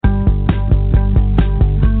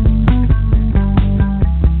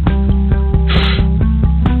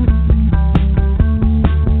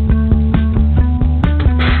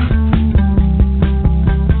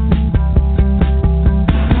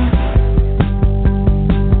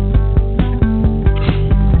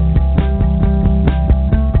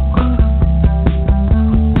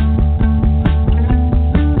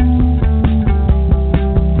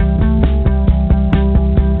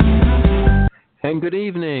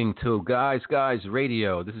listening to Guys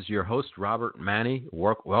Radio. This is your host, Robert Manny,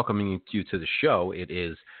 welcoming you to the show. It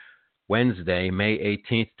is Wednesday, May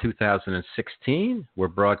 18th, 2016. We're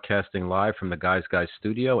broadcasting live from the Guys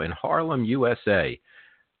studio in Harlem, USA.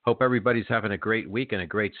 Hope everybody's having a great week and a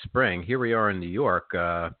great spring. Here we are in New York,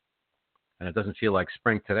 and it doesn't feel like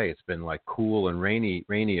spring today. It's been like cool and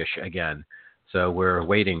rainy-ish again. So we're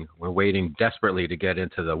waiting desperately to get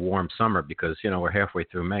into the warm summer because, we're halfway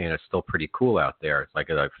through May and it's still pretty cool out there. It's like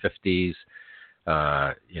 50s,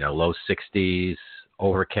 low 60s,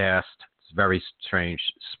 overcast. It's a very strange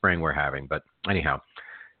spring we're having. But anyhow,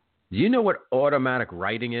 do you know what automatic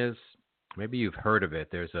writing is? Maybe you've heard of it.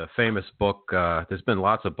 There's a famous book. There's been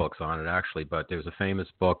lots of books on it, actually, but there's a famous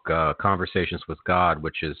book, Conversations with God,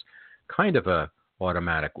 which is kind of a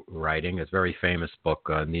automatic writing. It's a very famous book,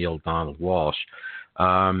 Neale Donald Walsch.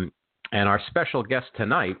 And our special guest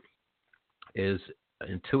tonight is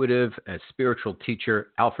intuitive and spiritual teacher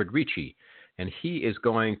Alfred Ricci. And he is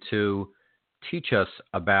going to teach us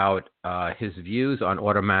about his views on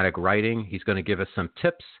automatic writing. He's going to give us some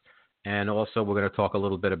tips. And also we're going to talk a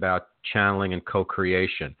little bit about channeling and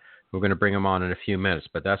co-creation. We're going to bring him on in a few minutes,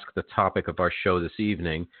 but that's the topic of our show this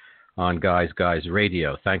evening on Guys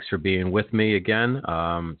Radio. Thanks for being with me again.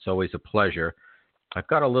 It's always a pleasure. I've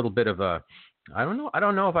got a little bit of I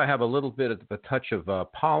don't know if I have a little bit of a touch of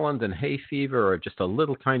pollen and hay fever or just a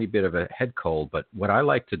little tiny bit of a head cold, but what I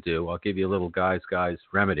like to do, I'll give you a little guys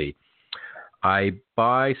remedy. I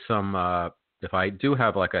buy some, if I do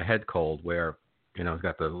have like a head cold where, it's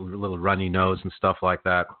got the little runny nose and stuff like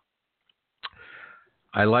that,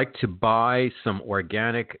 I like to buy some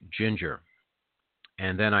organic ginger.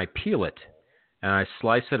 And then I peel it, and I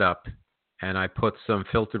slice it up, and I put some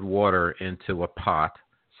filtered water into a pot,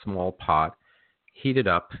 small pot, heat it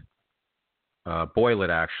up, boil it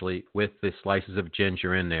actually, with the slices of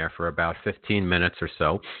ginger in there for about 15 minutes or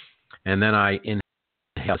so. And then I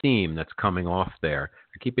inhale steam that's coming off there.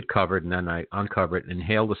 I keep it covered, and then I uncover it,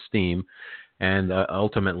 inhale the steam, and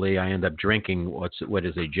ultimately I end up drinking what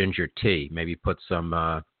is a ginger tea. Maybe put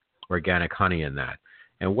some organic honey in that.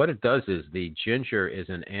 And what it does is the ginger is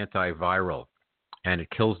an antiviral, and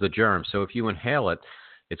it kills the germs. So if you inhale it,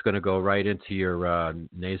 it's going to go right into your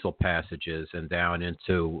nasal passages and down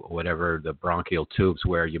into whatever the bronchial tubes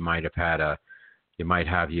where you might have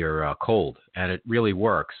your cold. And it really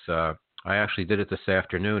works. I actually did it this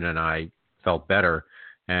afternoon, and I felt better,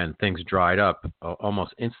 and things dried up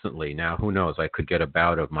almost instantly. Now, who knows? I could get a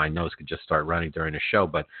bout of my nose could just start running during the show,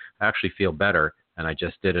 but I actually feel better, and I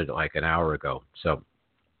just did it like an hour ago. So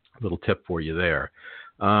little tip for you there.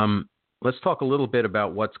 Let's talk a little bit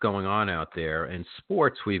about what's going on out there. In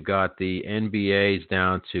sports, we've got the NBA's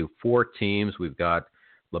down to 4 teams. We've got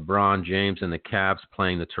LeBron James and the Cavs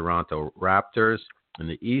playing the Toronto Raptors in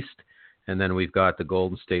the East. And then we've got the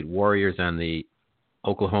Golden State Warriors and the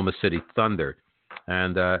Oklahoma City Thunder.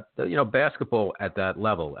 And, basketball at that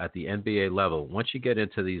level, at the NBA level, once you get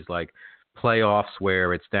into these like playoffs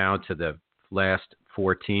where it's down to the last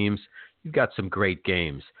 4 teams, you've got some great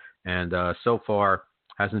games. And so far,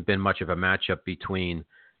 hasn't been much of a matchup between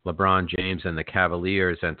LeBron James and the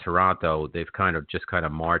Cavaliers and Toronto. They've kind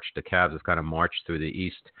of marched. The Cavs have kind of marched through the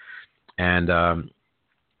East. And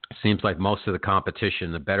seems like most of the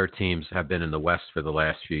competition, the better teams have been in the West for the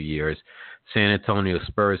last few years. San Antonio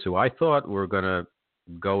Spurs, who I thought were going to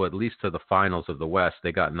go at least to the finals of the West,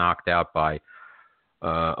 they got knocked out by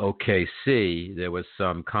OKC. There was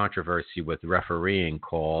some controversy with refereeing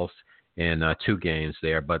calls in 2 games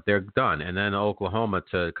there, but they're done. And then Oklahoma,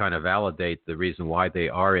 to kind of validate the reason why they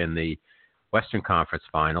are in the Western Conference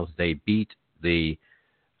Finals, they beat the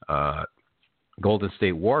Golden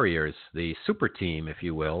State Warriors, the super team, if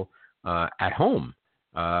you will, at home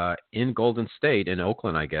in Golden State, in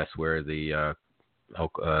Oakland, I guess, where their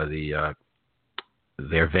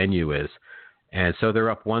venue is. And so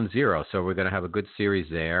they're up 1-0. So we're going to have a good series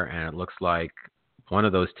there, and it looks like one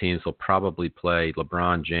of those teams will probably play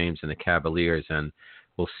LeBron James and the Cavaliers, and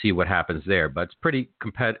we'll see what happens there. But it's pretty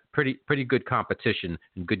good competition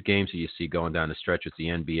and good games that you see going down the stretch with the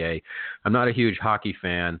NBA. I'm not a huge hockey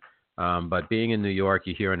fan, but being in New York,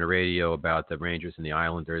 you hear on the radio about the Rangers and the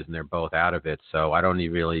Islanders, and they're both out of it. So I don't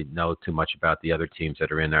even really know too much about the other teams that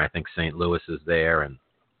are in there. I think St. Louis is there, and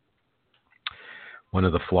one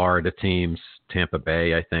of the Florida teams, Tampa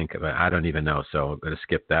Bay, I think. I don't even know, so I'm going to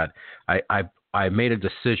skip that. I made a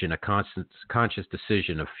decision, a conscious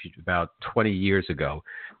decision about 20 years ago,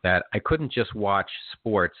 that I couldn't just watch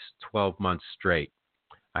sports 12 months straight.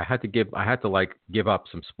 I had to give up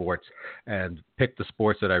some sports and pick the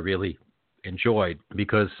sports that I really enjoyed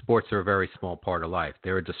because sports are a very small part of life.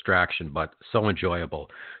 They're a distraction, but so enjoyable.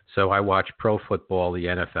 So I watch pro football, the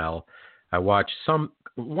NFL. I watch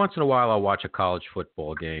once in a while I'll watch a college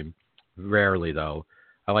football game. Rarely, though.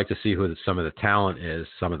 I like to see who some of the talent is,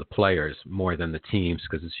 some of the players, more than the teams,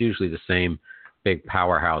 because it's usually the same big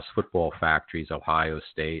powerhouse football factories, Ohio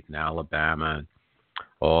State and Alabama and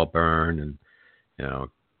Auburn and,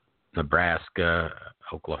 Nebraska,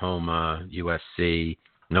 Oklahoma, USC,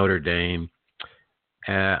 Notre Dame.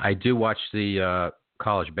 I do watch the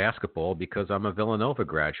college basketball because I'm a Villanova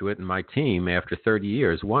graduate, and my team, after 30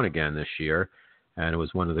 years, won again this year, and it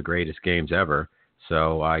was one of the greatest games ever.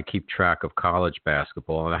 So I keep track of college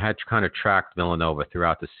basketball, and I had kind of tracked Villanova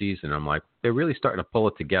throughout the season. I'm like, they're really starting to pull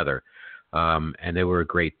it together, and they were a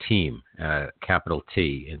great team, capital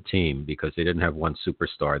T in team, because they didn't have one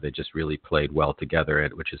superstar. They just really played well together,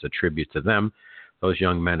 which is a tribute to them, those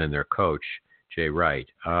young men and their coach, Jay Wright.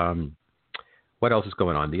 What else is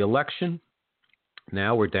going on? The election.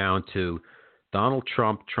 Now we're down to Donald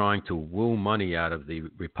Trump trying to woo money out of the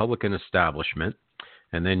Republican establishment.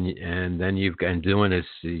 And then you've got doing his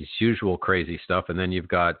usual crazy stuff, and then you've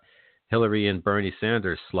got Hillary and Bernie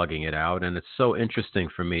Sanders slugging it out. And it's so interesting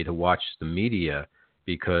for me to watch the media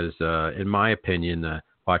because, in my opinion,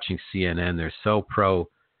 watching CNN, they're so pro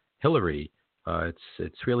Hillary.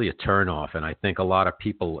 It's really a turnoff, and I think a lot of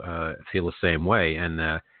people feel the same way. And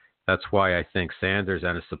that's why I think Sanders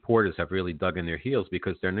and his supporters have really dug in their heels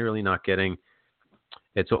because they're really not getting.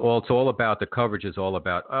 It's all about the coverage is all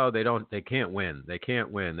about, they can't win. They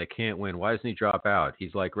can't win. Why doesn't he drop out?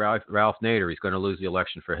 He's like Ralph Nader. He's going to lose the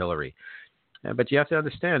election for Hillary. But you have to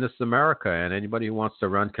understand, this is America, and anybody who wants to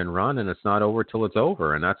run can run, and it's not over till it's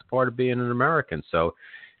over. And that's part of being an American. So,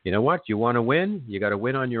 you know what? You want to win? You got to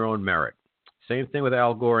win on your own merit. Same thing with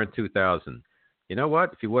Al Gore in 2000. You know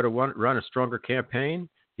what? If he would have run a stronger campaign,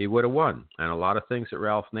 he would have won. And a lot of things that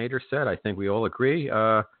Ralph Nader said, I think we all agree,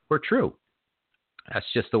 were true. That's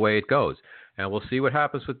just the way it goes. And we'll see what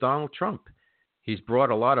happens with Donald Trump. He's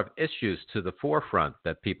brought a lot of issues to the forefront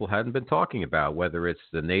that people hadn't been talking about, whether it's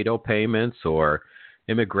the NATO payments or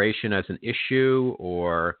immigration as an issue,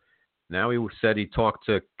 or now he said he talked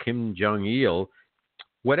to Kim Jong-il.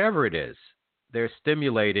 Whatever it is, they're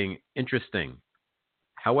stimulating, interesting.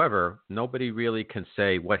 However, nobody really can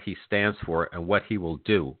say what he stands for and what he will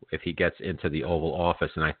do if he gets into the Oval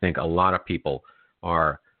Office. And I think a lot of people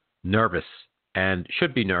are nervous and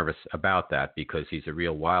should be nervous about that because he's a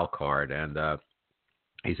real wild card and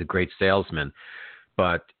he's a great salesman,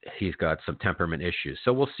 but he's got some temperament issues.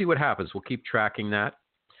 So we'll see what happens. We'll keep tracking that.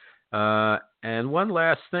 And one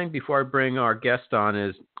last thing before I bring our guest on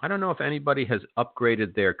is, I don't know if anybody has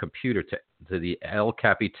upgraded their computer to the El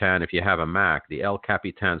Capitan, if you have a Mac, the El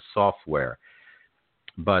Capitan software.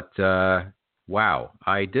 But wow,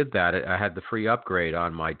 I did that. I had the free upgrade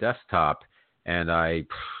on my desktop, and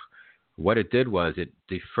what it did was it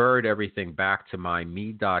deferred everything back to my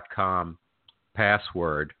me.com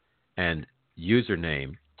password and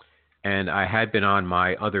username. And I had been on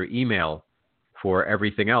my other email for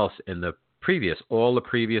everything else in all the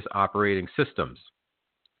previous operating systems.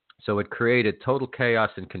 So it created total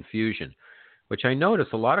chaos and confusion, which I notice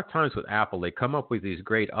a lot of times with Apple. They come up with these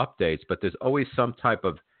great updates, but there's always some type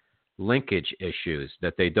of linkage issues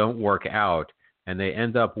that they don't work out, and they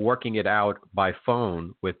end up working it out by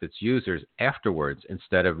phone with its users afterwards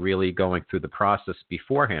instead of really going through the process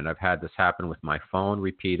beforehand. I've had this happen with my phone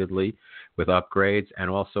repeatedly with upgrades, and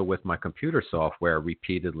also with my computer software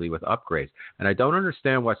repeatedly with upgrades. And I don't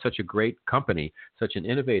understand why such a great company, such an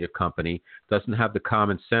innovative company, doesn't have the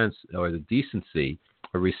common sense or the decency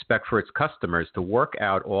or respect for its customers to work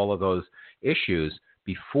out all of those issues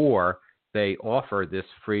before they offer this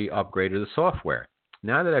free upgrade of the software.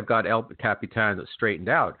 Now that I've got El Capitan straightened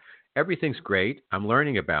out, everything's great. I'm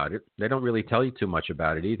learning about it. They don't really tell you too much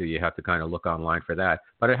about it either. You have to kind of look online for that.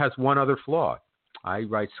 But it has one other flaw. I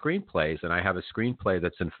write screenplays, and I have a screenplay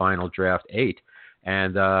that's in Final Draft 8,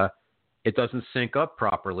 and it doesn't sync up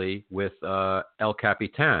properly with El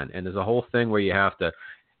Capitan. And there's a whole thing where you have to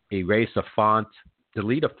erase a font,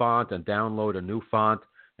 delete a font, and download a new font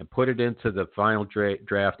and put it into the Final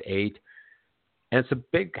Draft 8. And it's a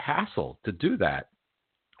big hassle to do that.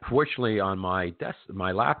 Fortunately, on my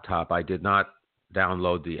laptop, I did not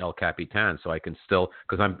download the El Capitan, so I can still,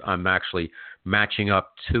 because I'm actually matching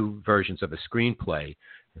up two versions of a screenplay,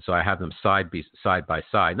 so I have them side by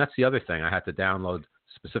side. And that's the other thing. I had to download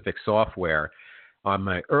specific software on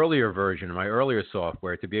my earlier version, my earlier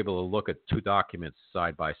software, to be able to look at two documents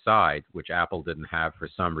side by side, which Apple didn't have for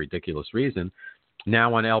some ridiculous reason.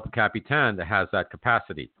 Now on El Capitan, that has that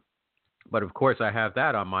capacity. But of course, I have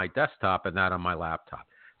that on my desktop and that on my laptop.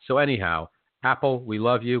 So anyhow, Apple, we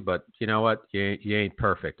love you, but you know what? You ain't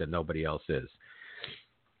perfect, and nobody else is.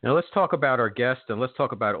 Now let's talk about our guest, and let's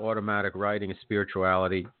talk about automatic writing and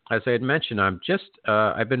spirituality. As I had mentioned,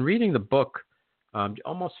 I've been reading the book,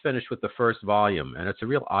 almost finished with the first volume, and it's a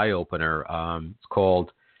real eye opener. It's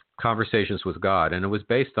called Conversations with God, and it was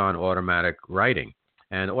based on automatic writing.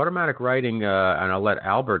 And automatic writing, and I'll let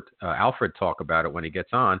Alfred talk about it when he gets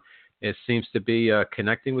on. It seems to be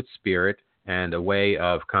connecting with spirit and a way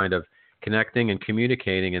of kind of connecting and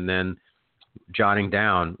communicating, and then jotting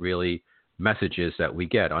down really messages that we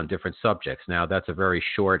get on different subjects. Now, that's a very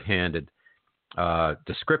short-handed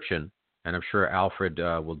description, and I'm sure Alfred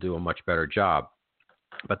will do a much better job.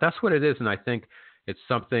 But that's what it is, and I think it's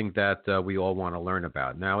something that we all want to learn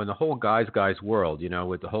about. Now, in the whole Guys world,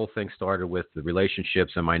 with the whole thing started with the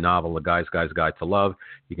relationships in my novel, The Guy's Guide to Love.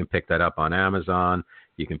 You can pick that up on Amazon.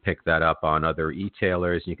 You can pick that up on other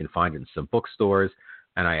e-tailers. You can find it in some bookstores.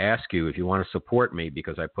 And I ask you if you want to support me,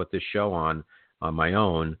 because I put this show on my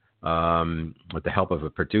own with the help of a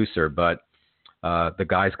producer, but The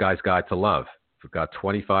Guy's Guide to Love. We've got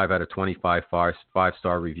 25 out of 25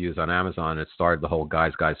 five-star reviews on Amazon. It started the whole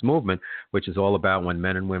Guys movement, which is all about when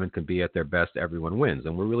men and women can be at their best, everyone wins.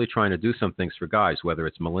 And we're really trying to do some things for guys, whether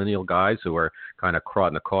it's millennial guys who are kind of caught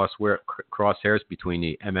in the crosshairs between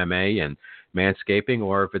the MMA and manscaping,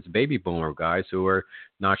 or if it's baby boomer guys who are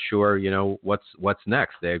not sure, what's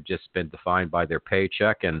next. They've just been defined by their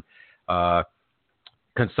paycheck and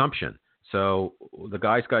consumption. So the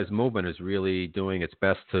Guys movement is really doing its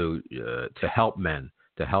best to help men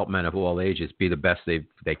of all ages be the best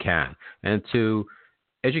they can, and to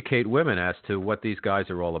educate women as to what these guys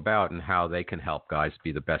are all about and how they can help guys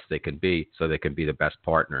be the best they can be, so they can be the best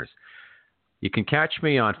partners. You can catch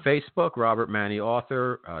me on Facebook, Robert Manni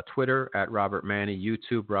Author, Twitter at Robert Manni,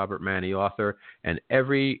 YouTube, Robert Manni Author, and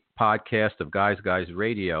every podcast of Guys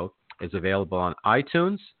Radio is available on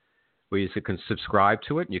iTunes, where you can subscribe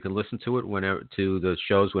to it, and you can listen to it to the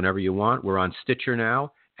shows whenever you want. We're on Stitcher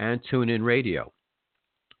now and TuneIn Radio.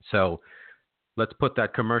 So let's put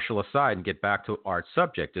that commercial aside and get back to our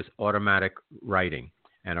subject, is automatic writing,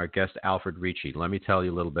 and our guest Alfred Ricci. Let me tell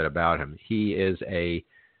you a little bit about him. He's a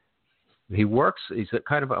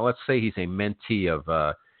kind of, let's say he's a mentee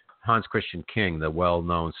of Hans Christian King, the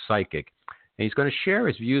well-known psychic. And he's going to share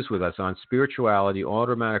his views with us on spirituality,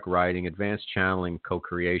 automatic writing, advanced channeling,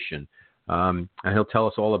 co-creation. And he'll tell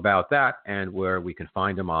us all about that and where we can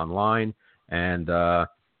find him online. And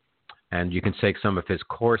you can take some of his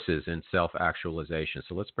courses in self-actualization.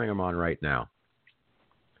 So let's bring him on right now.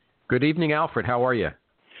 Good evening, Alfred. How are you?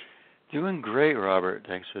 Doing great, Robert.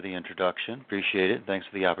 Thanks for the introduction. Appreciate it. Thanks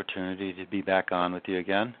for the opportunity to be back on with you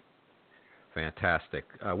again. Fantastic.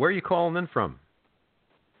 Where are you calling in from?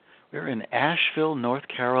 We're in Asheville, North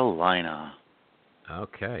Carolina.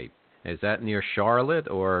 Okay. Is that near Charlotte,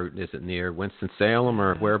 or is it near Winston-Salem,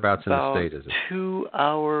 or whereabouts in the state is it? 2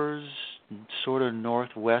 hours sort of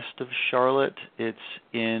northwest of Charlotte. It's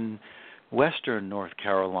in western North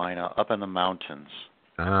Carolina, up in the mountains.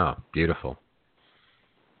 Oh, beautiful.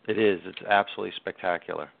 It is. It's absolutely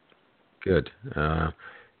spectacular. Good.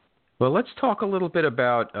 Well, let's talk a little bit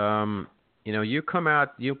about you come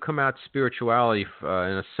out spirituality in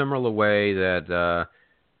a similar way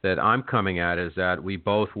that I'm coming at, is that we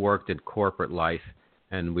both worked in corporate life,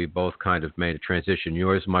 and we both kind of made a transition.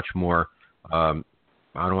 Yours much more, I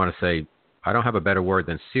don't have a better word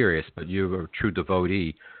than serious, but you're a true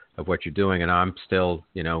devotee of what you're doing, and I'm still,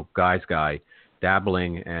 guy's guy,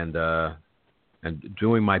 dabbling and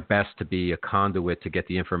doing my best to be a conduit to get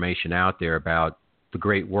the information out there about the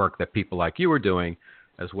great work that people like you are doing,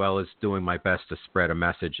 as well as doing my best to spread a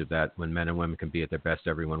message of that when men and women can be at their best,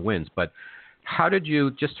 everyone wins. But how did you,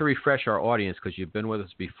 just to refresh our audience, because you've been with us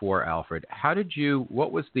before, Alfred,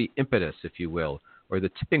 what was the impetus, if you will, or the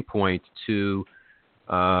tipping point to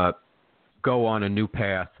go on a new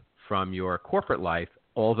path from your corporate life,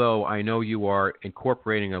 although I know you are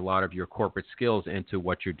incorporating a lot of your corporate skills into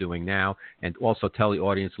what you're doing now, and also tell the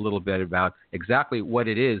audience a little bit about exactly what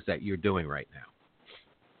it is that you're doing right now.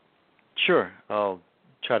 Sure. I'll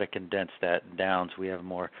try to condense that down so we have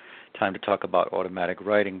more time to talk about automatic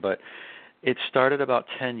writing, but it started about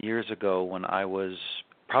 10 years ago when I was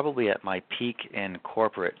probably at my peak in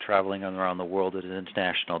corporate, traveling around the world as an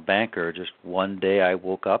international banker. Just one day I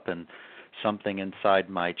woke up and something inside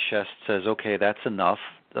my chest says, okay, that's enough.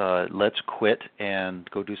 Let's quit and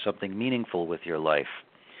go do something meaningful with your life.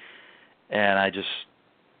 And I just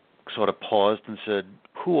sort of paused and said,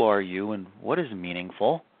 who are you and what is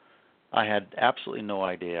meaningful? I had absolutely no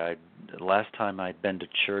idea. The last time I'd been to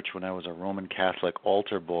church when I was a Roman Catholic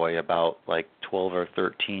altar boy, about like 12 or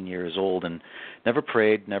 13 years old, and never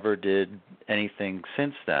prayed, never did anything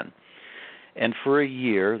since then. And for a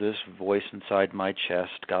year, this voice inside my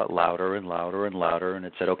chest got louder and louder and louder, and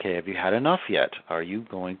it said, okay, have you had enough yet? Are you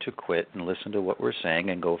going to quit and listen to what we're saying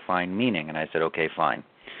and go find meaning? And I said, okay, fine.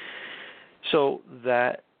 So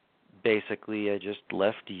that basically, I just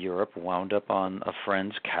left Europe, wound up on a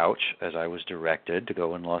friend's couch as I was directed to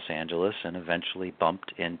go in Los Angeles, and eventually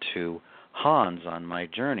bumped into Hans on my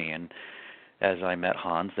journey. And as I met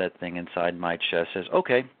Hans, that thing inside my chest says,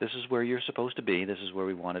 okay, this is where you're supposed to be. This is where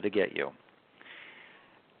we wanted to get you.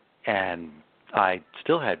 And I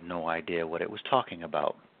still had no idea what it was talking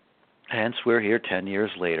about. Hence, we're here 10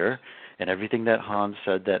 years later, and everything that Hans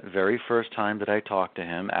said that very first time that I talked to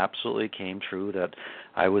him absolutely came true, that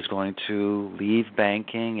I was going to leave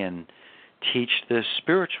banking and teach this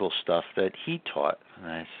spiritual stuff that he taught.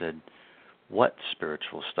 And I said, what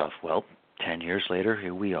spiritual stuff? Well, 10 years later,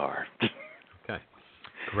 here we are. Okay,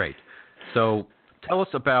 great. So tell us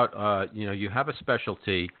about, you have a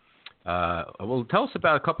specialty. Well, tell us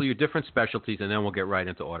about a couple of your different specialties, and then we'll get right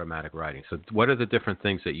into automatic writing. So what are the different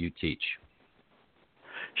things that you teach?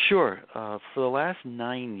 Sure. For the last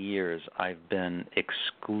 9 years, I've been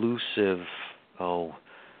exclusive,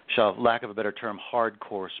 lack of a better term,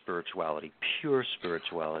 hardcore spirituality, pure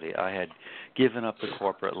spirituality. I had given up the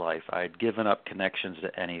corporate life. I had given up connections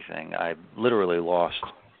to anything. I literally lost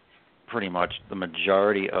pretty much the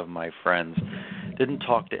majority of my friends. Didn't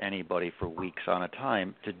talk to anybody for weeks on a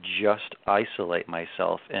time to just isolate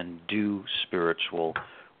myself and do spiritual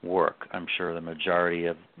work. I'm sure the majority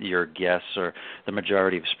of your guests or the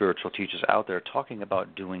majority of spiritual teachers out there are talking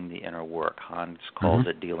about doing the inner work. Hans calls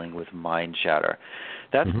it dealing with mind chatter.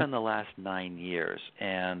 That's been the last 9 years.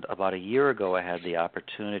 And about a year ago, I had the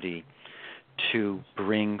opportunity to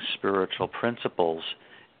bring spiritual principles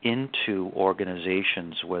into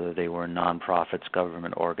organizations, whether they were nonprofits,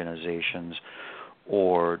 government organizations,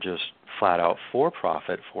 or just flat-out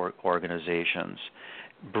for-profit organizations.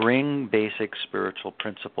 Bring basic spiritual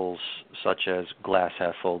principles such as glass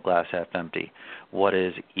half full, glass half empty. What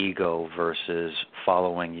is ego versus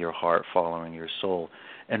following your heart, following your soul,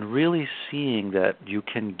 and really seeing that you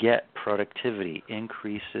can get productivity,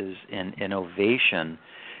 increases in innovation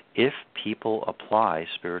if people apply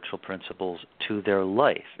spiritual principles to their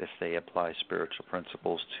life, if they apply spiritual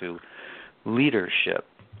principles to leadership.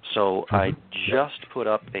 So I just put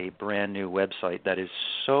up a brand new website that is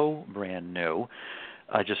so brand new.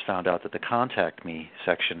 I just found out that the contact me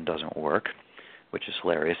section doesn't work, which is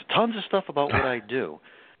hilarious. Tons of stuff about what I do.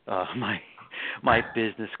 My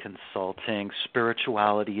business consulting,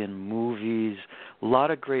 spirituality in movies, a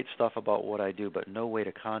lot of great stuff about what I do, but no way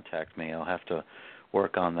to contact me. I'll have to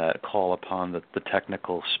work on that, call upon the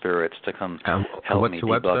technical spirits to come help me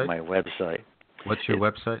debug my website. What's your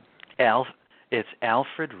website? It's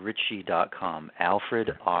alfredricci.com,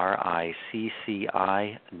 Alfred,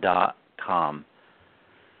 RICCI.com.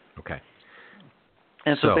 Okay.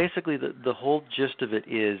 And so basically the whole gist of it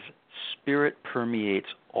is spirit permeates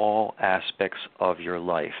all aspects of your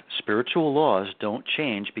life. Spiritual laws don't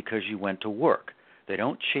change because you went to work. They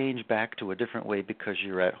don't change back to a different way because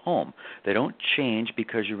you're at home. They don't change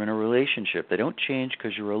because you're in a relationship. They don't change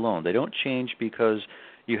because you're alone. They don't change because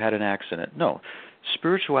you had an accident. No.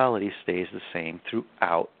 Spirituality stays the same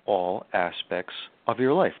throughout all aspects of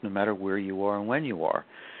your life, no matter where you are and when you are.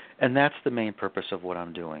 And that's the main purpose of what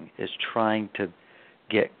I'm doing, is trying to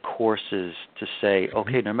get courses to say,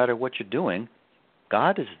 okay, no matter what you're doing,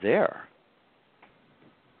 God is there.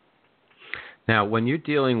 Now, when you're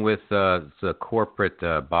dealing with the corporate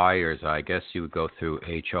buyers, I guess you would go through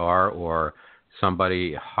HR or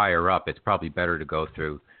somebody higher up. It's probably better to go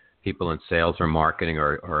through people in sales or marketing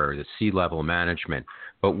or the C-level management.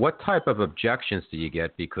 But what type of objections do you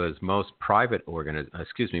get? Because most public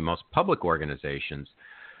organizations,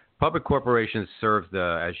 public corporations serve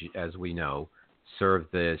as we know, serve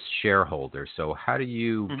the shareholders. So how do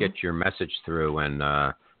you get your message through, and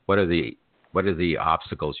what are the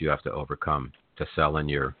obstacles you have to overcome to sell in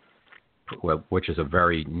which is a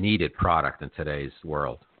very needed product in today's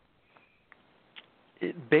world?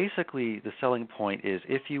 Basically, the selling point is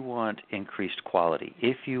if you want increased quality,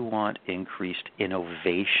 if you want increased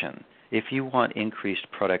innovation, if you want increased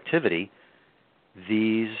productivity,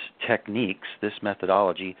 these techniques, this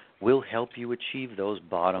methodology, will help you achieve those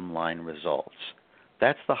bottom line results.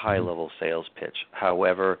 That's the high-level sales pitch.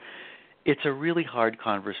 However, it's a really hard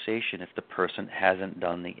conversation if the person hasn't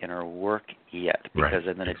done the inner work yet, because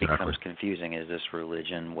then it becomes confusing. Is this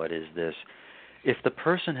religion? What is this? If the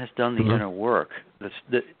person has done the inner work,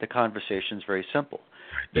 the conversation is very simple.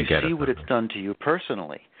 You see what it's done to you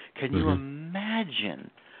personally. Can you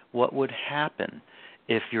imagine what would happen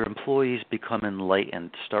if your employees become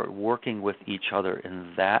enlightened, start working with each other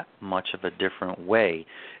in that much of a different way?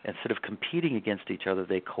 Instead of competing against each other,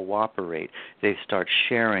 they cooperate. They start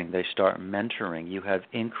sharing. They start mentoring. You have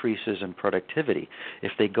increases in productivity.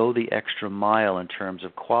 If they go the extra mile in terms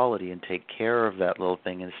of quality and take care of that little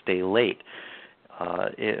thing and stay late,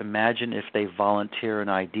 imagine if they volunteer an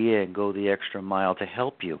idea and go the extra mile to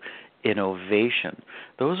help you. Innovation.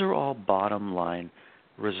 Those are all bottom line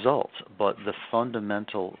results, but the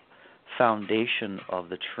fundamental foundation of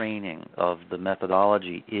the training, of the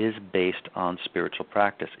methodology, is based on spiritual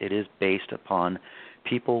practice. It is based upon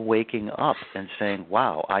people waking up and saying,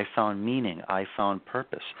 wow, I found meaning, I found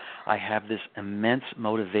purpose, I have this immense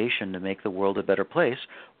motivation to make the world a better place.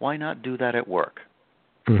 Why not do that at work?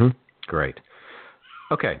 Great.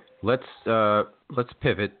 Okay, let's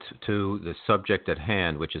pivot to the subject at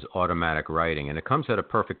hand, which is automatic writing, and it comes at a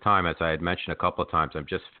perfect time, as I had mentioned a couple of times.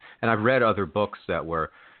 I've read other books that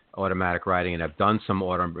were automatic writing, and I've done some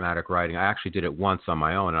automatic writing. I actually did it once on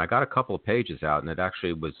my own, and I got a couple of pages out, and it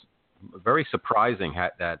actually was very surprising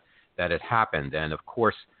that it happened. And of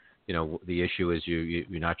course, the issue is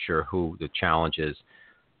you're not sure who the challenge is.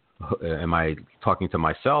 Am I talking to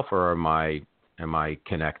myself, or am I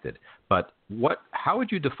connected? But how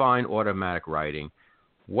would you define automatic writing?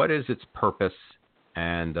 What is its purpose,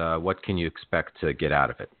 and what can you expect to get out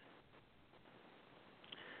of it?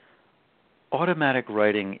 Automatic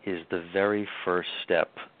writing is the very first step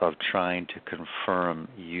of trying to confirm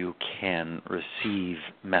you can receive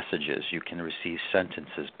messages, you can receive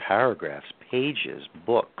sentences, paragraphs, pages,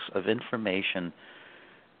 books of information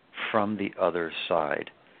from the other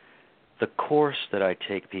side. The course that I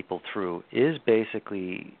take people through is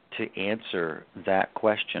basically to answer that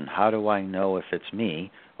question. How do I know if it's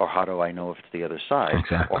me, or how do I know if it's the other side?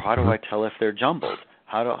 Exactly. Or how do I tell if they're jumbled?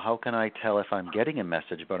 How can I tell if I'm getting a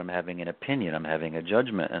message but I'm having an opinion, I'm having a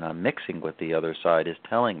judgment, and I'm mixing what the other side is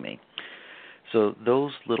telling me? So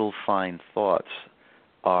those little fine thoughts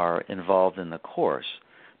are involved in the course.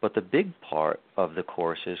 But the big part of the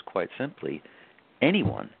course is, quite simply,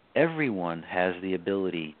 everyone has the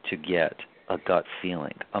ability to get a gut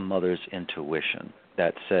feeling, a mother's intuition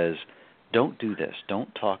that says, don't do this,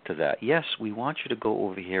 don't talk to that. Yes, we want you to go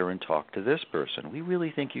over here and talk to this person. We really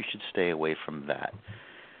think you should stay away from that.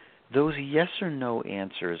 Those yes or no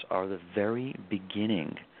answers are the very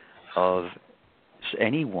beginning of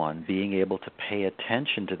anyone being able to pay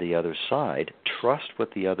attention to the other side, trust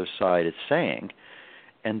what the other side is saying,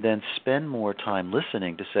 and then spend more time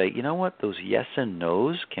listening to say, you know what, those yes and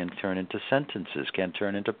no's can turn into sentences, can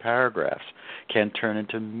turn into paragraphs, can turn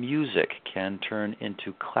into music, can turn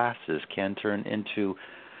into classes, can turn into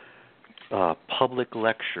public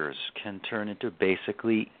lectures, can turn into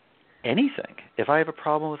basically anything. If I have a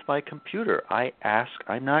problem with my computer, I ask,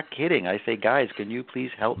 I'm not kidding, I say, guys, can you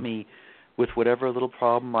please help me with whatever little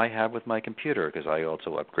problem I have with my computer, because I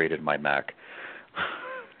also upgraded my Mac.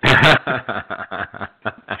 I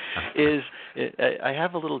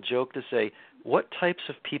have a little joke to say, what types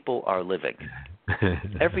of people are living?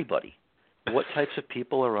 Everybody. What types of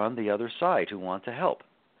people are on the other side who want to help?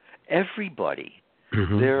 Everybody.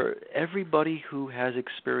 Everybody who has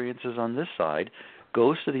experiences on this side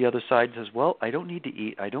goes to the other side and says, well, I don't need to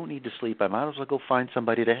eat, I don't need to sleep, I might as well go find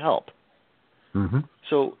somebody to help.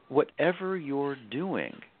 So whatever you're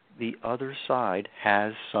doing, the other side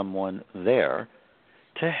has someone there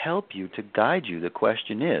to help you, to guide you. The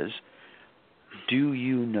question is, do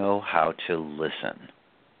you know how to listen?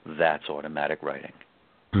 That's automatic writing.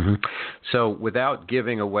 So without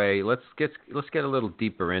giving away, let's get a little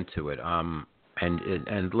deeper into it, and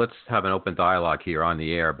let's have an open dialogue here on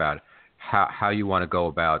the air about how you want to go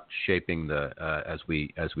about shaping as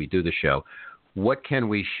we do the show. What can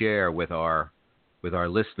we share with our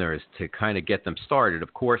listeners to kind of get them started?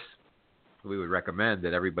 Of course, we would recommend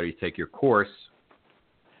that everybody take your course,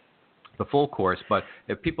 the full course, but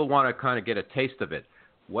if people want to kind of get a taste of it,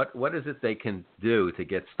 what is it they can do to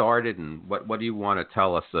get started, and what do you want to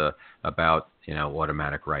tell us about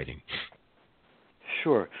automatic writing?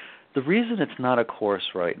 Sure. The reason it's not a course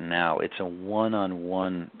right now, it's a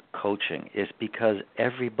one-on-one coaching, is because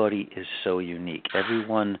everybody is so unique.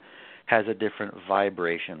 Everyone has a different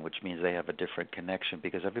vibration, which means they have a different connection,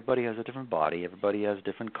 because everybody has a different body, everybody has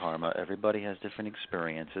different karma, everybody has different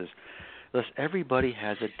experiences. Thus, everybody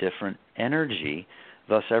has a different energy.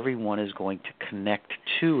 Thus, everyone is going to connect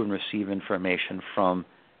to and receive information from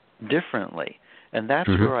differently. And that's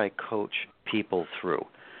where I coach people through.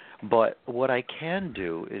 But what I can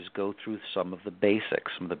do is go through some of the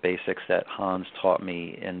basics that Hans taught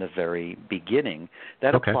me in the very beginning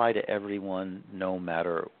that Okay. apply to everyone no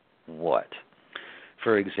matter what.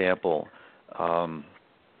 For example,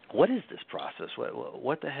 what is this process?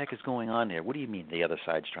 What the heck is going on here? What do you mean the other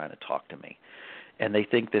side's trying to talk to me? And they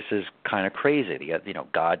think this is kind of crazy.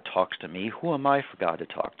 God talks to me. Who am I for God to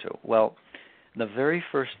talk to? Well, the very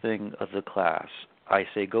first thing of the class, I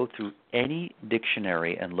say go through any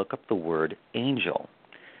dictionary and look up the word angel.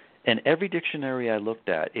 And every dictionary I looked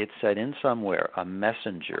at, it said in somewhere a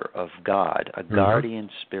messenger of God, a guardian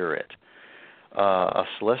spirit, a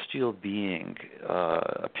celestial being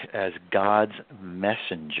as God's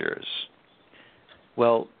messengers.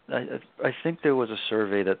 Well, I think there was a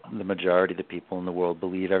survey that the majority of the people in the world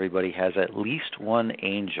believe everybody has at least one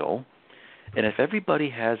angel. And if everybody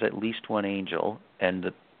has at least one angel, and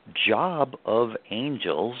the job of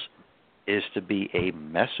angels is to be a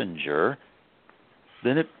messenger,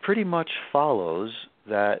 then it pretty much follows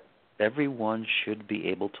that everyone should be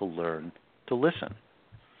able to learn to listen.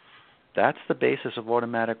 That's the basis of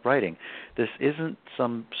automatic writing. This isn't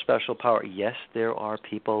some special power. Yes, there are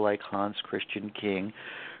people like Hans Christian King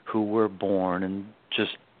who were born and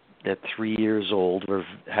just at 3 years old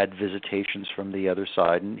had visitations from the other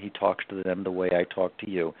side, and he talks to them the way I talk to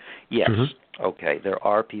you. Yes, okay, there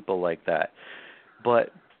are people like that.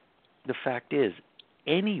 But the fact is,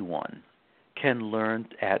 anyone can learn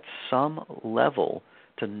at some level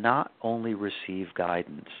to not only receive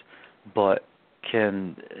guidance, but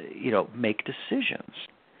can, make decisions,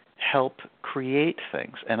 help create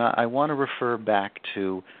things. And I want to refer back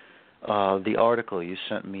to the article you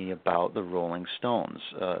sent me about the Rolling Stones,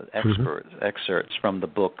 excerpts from the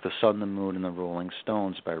book The Sun, the Moon, and the Rolling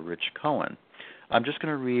Stones by Rich Cohen. I'm just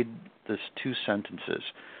going to read this 2 sentences.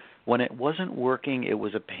 When it wasn't working, it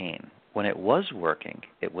was a pain. When it was working,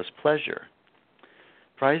 it was pleasure.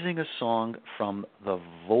 Prizing a song from the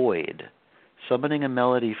void, summoning a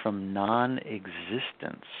melody from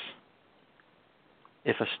non-existence.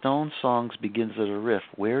 If a Stone song begins as a riff,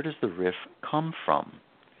 where does the riff come from?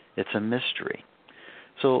 It's a mystery.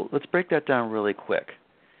 So let's break that down really quick.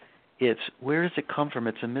 It's where does it come from?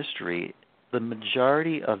 It's a mystery. The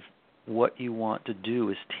majority of what you want to do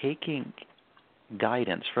is taking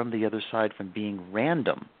guidance from the other side from being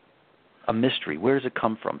random. A mystery. Where does it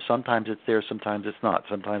come from? Sometimes it's there, sometimes it's not.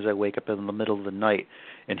 Sometimes I wake up in the middle of the night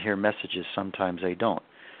and hear messages, sometimes I don't.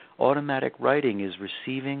 Automatic writing is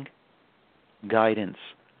receiving guidance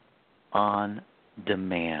on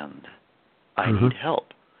demand. I need help.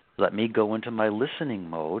 Let me go into my listening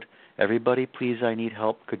mode. Everybody, please, I need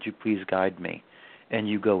help. Could you please guide me? And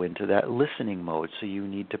you go into that listening mode. So you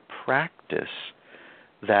need to practice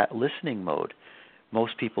that listening mode.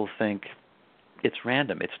 Most people think it's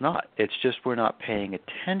random. It's not. It's just we're not paying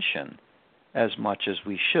attention as much as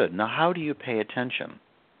we should. Now, how do you pay attention?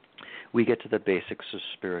 We get to the basics of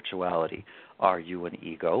spirituality. Are you an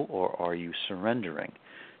ego or are you surrendering?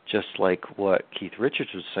 Just like what Keith Richards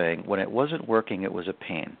was saying, when it wasn't working, it was a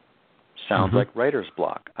pain. Sounds like writer's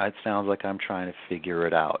block. It sounds like I'm trying to figure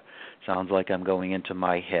it out. Sounds like I'm going into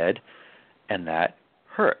my head, and that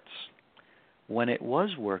hurts. When it was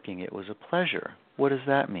working, it was a pleasure. What does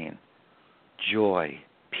that mean? Joy,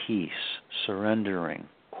 peace, surrendering,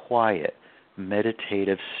 quiet,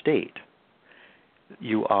 meditative state.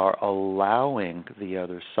 You are allowing the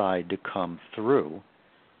other side to come through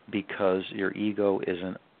because your ego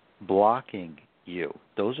isn't blocking you.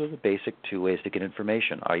 Those are the basic 2 ways to get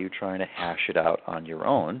information. Are you trying to hash it out on your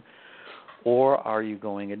own, or are you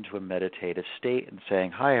going into a meditative state and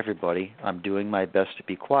saying, hi, everybody, I'm doing my best to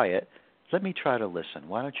be quiet. Let me try to listen.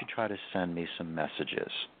 Why don't you try to send me some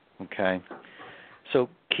messages? Okay? So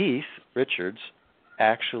Keith Richards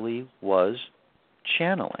actually was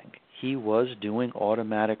channeling. He was doing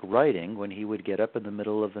automatic writing when he would get up in the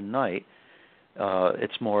middle of the night.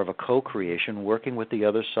 It's more of a co-creation, working with the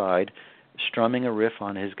other side, strumming a riff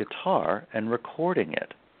on his guitar and recording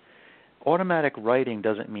it. Automatic writing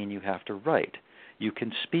doesn't mean you have to write. You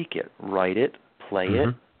can speak it, write it, play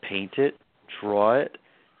it, paint it, draw it.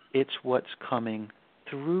 It's what's coming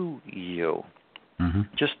through you.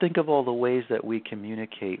 Just think of all the ways that we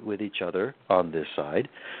communicate with each other on this side.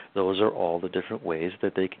 Those are all the different ways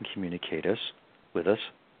that they can communicate with us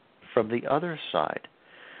from the other side.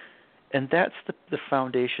 And that's the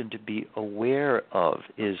foundation to be aware of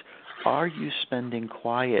is, are you spending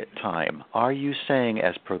quiet time? Are you saying,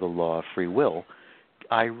 as per the law of free will,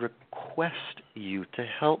 I request you to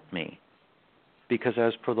help me? Because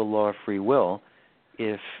as per the law of free will,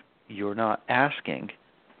 if you're not asking,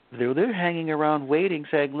 they're hanging around waiting,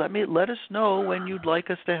 saying, let us know when you'd like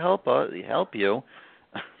us to help you.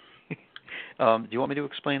 Do you want me to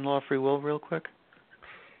explain law of free will real quick?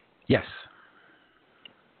 Yes.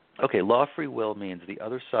 Okay, law of free will means the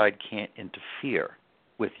other side can't interfere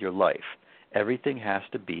with your life. Everything has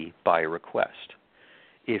to be by request.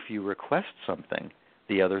 If you request something,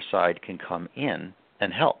 the other side can come in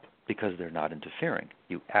and help because they're not interfering.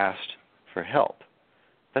 You asked for help.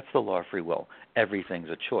 That's the law of free will. Everything's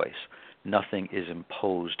a choice. Nothing is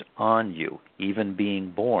imposed on you. Even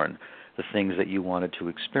being born, the things that you wanted to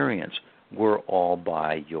experience were all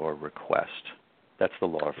by your request. That's the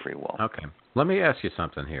law of free will. Okay. Let me ask you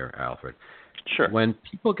something here, Alfred. Sure. When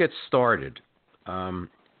people get started,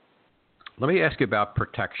 let me ask you about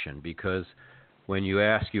protection, because when you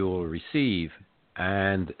ask, you will receive.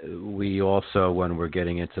 And we also, when we're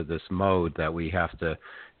getting into this mode that we have to,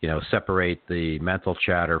 separate the mental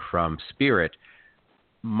chatter from spirit,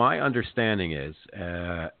 my understanding is,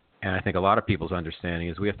 and I think a lot of people's understanding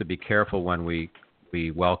is, we have to be careful when we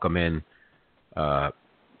welcome in,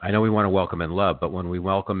 I know we want to welcome in love, but when we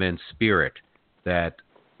welcome in spirit, that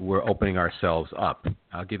we're opening ourselves up.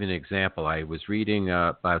 I'll give you an example. I was reading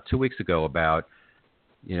about 2 weeks ago about,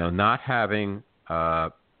 not having,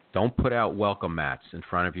 don't put out welcome mats in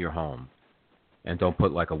front of your home, and don't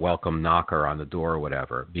put like a welcome knocker on the door or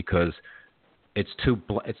whatever, because it's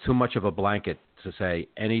too much of a blanket to say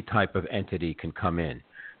any type of entity can come in.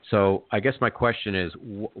 So I guess my question is,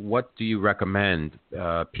 what do you recommend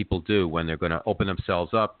people do when they're going to open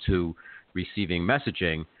themselves up to receiving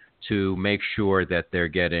messaging, to make sure that they're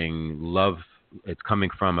getting love, it's coming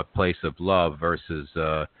from a place of love versus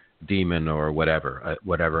demon or whatever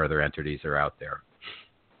other entities are out there?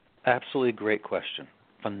 Absolutely great question.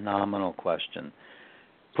 Phenomenal question.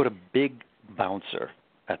 Put a big bouncer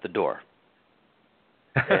at the door.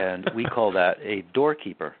 And we call that a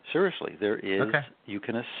doorkeeper. Seriously, there is, okay. You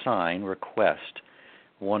can assign, request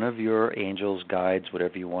one of your angels, guides,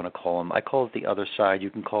 whatever you want to call them. I call it the other side. You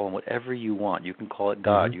can call them whatever you want. You can call it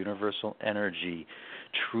God, universal energy,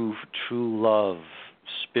 true love,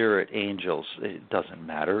 spirit, angels. It doesn't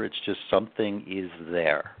matter. It's just something is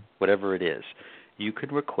there, whatever it is. You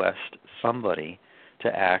could request somebody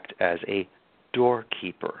to act as a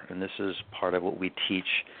doorkeeper, and this is part of what we teach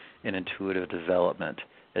in intuitive development.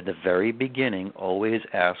 At the very beginning, always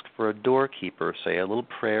ask for a doorkeeper. Say a little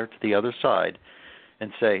prayer to the other side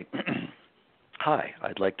and say, hi,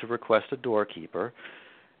 I'd like to request a doorkeeper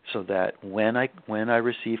so that when I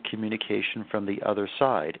receive communication from the other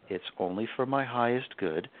side, it's only for my highest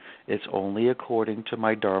good, it's only according to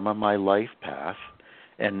my dharma, my life path,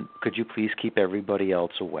 and could you please keep everybody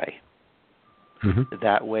else away? Mm-hmm.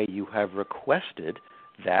 That way you have requested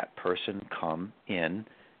that person come in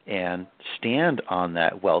and stand on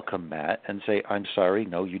that welcome mat and say, I'm sorry,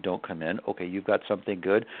 no, you don't come in. Okay, you've got something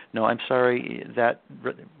good. No, I'm sorry,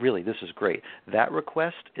 really, this is great. That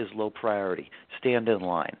request is low priority. Stand in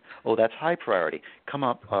line. Oh, that's high priority. Come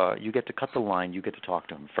up, you get to cut the line, you get to talk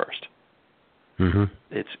to him first. Mm-hmm.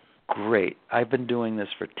 It's great. I've been doing this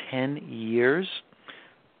for 10 years.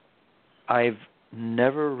 I've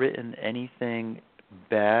never written anything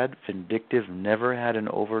bad, vindictive, never had an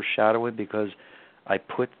overshadowing, because I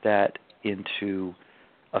put that into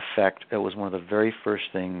effect. It was one of the very first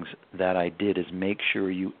things that I did, is make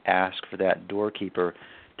sure you ask for that doorkeeper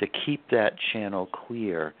to keep that channel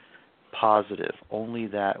clear, positive, only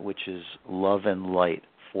that which is love and light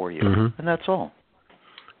for you. Mm-hmm. And that's all.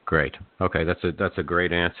 Great. Okay, that's a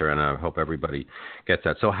great answer, and I hope everybody gets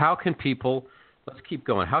that. So how can people, let's keep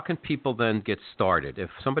going, how can people then get started?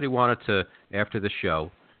 If somebody wanted to, after the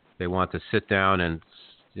show, they want to sit down and,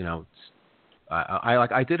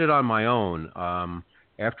 I did it on my own.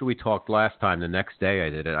 After we talked last time, the next day I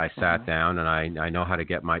did it. I sat down, and I know how to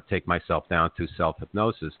take myself down to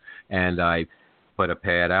self-hypnosis. And I put a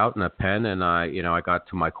pad out and a pen, and I got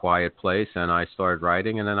to my quiet place, and I started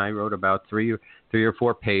writing, and then I wrote about three or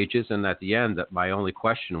four pages. And at the end, my only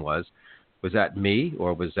question was that me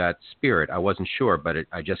or was that spirit? I wasn't sure, but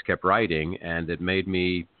I just kept writing, and it made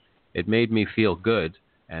me feel good.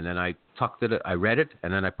 And then I I read it,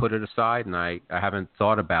 and then I put it aside, and I haven't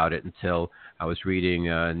thought about it until I was reading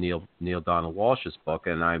Neil Donald Walsh's book,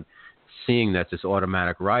 and I'm seeing that this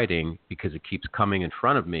automatic writing, because it keeps coming in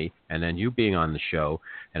front of me, and then you being on the show,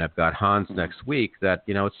 and I've got Hans next week, that,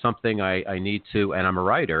 it's something I need to, and I'm a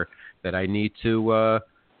writer, that I need to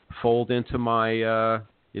fold into my,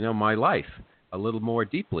 my life a little more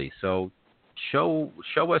deeply. So tell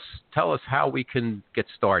us how we can get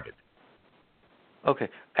started. Okay.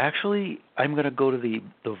 Actually, I'm going to go to the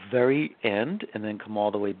very end and then come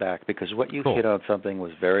all the way back, because what you hit on something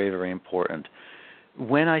was very, very important.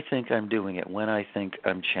 When I think I'm doing it, when I think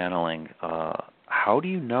I'm channeling, how do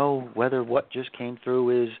you know whether what just came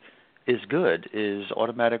through is is good, is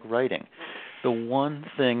automatic writing. The one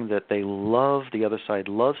thing that the other side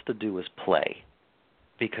loves to do is play.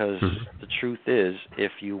 Because the truth is,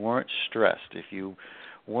 if you weren't stressed, if you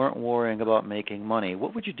weren't worrying about making money,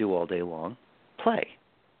 what would you do all day long? Play.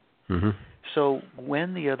 So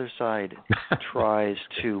when the other side tries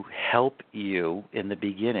to help you in the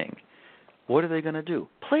beginning, what are they going to do?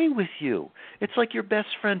 Play with you. It's like your best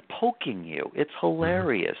friend poking you. It's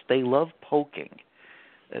hilarious. They love poking.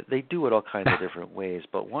 They do it all kinds of different ways,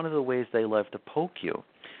 but one of the ways they love to poke you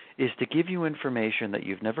is to give you information that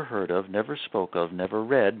you've never heard of, never spoke of, never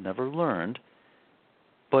read, never learned,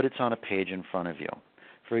 but it's on a page in front of you.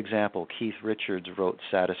 For example, Keith Richards wrote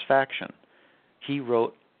Satisfaction. He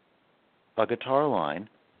wrote a guitar line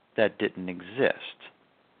that didn't exist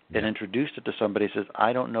and introduced it to somebody who says,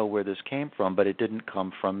 I don't know where this came from, but it didn't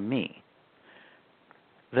come from me.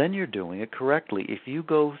 Then you're doing it correctly. If you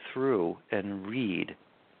go through and read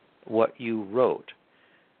what you wrote,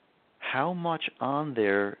 how much on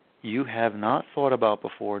there you have not thought about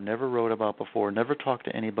before, never wrote about before, never talked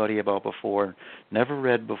to anybody about before, never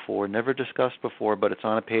read before, never discussed before, but it's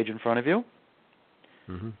on a page in front of you,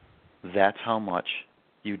 that's how much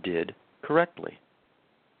you did correctly.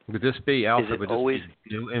 Would this be, Alfred, would this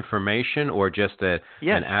be new information or just an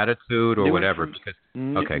attitude or whatever?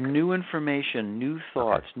 New information, new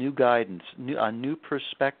thoughts, new guidance, a new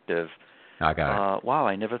perspective. I got it. Wow,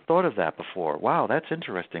 I never thought of that before. Wow, that's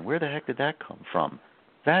interesting. Where the heck did that come from?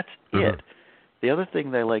 That's it. The other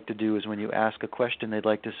thing they like to do is when you ask a question, they'd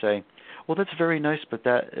like to say, well, that's very nice, but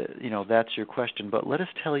that that's your question, but let us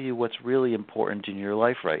tell you what's really important in your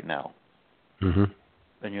life right now.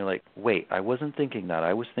 And you're like, wait, I wasn't thinking that.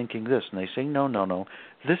 I was thinking this. And they say, no,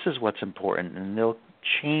 this is what's important. And they'll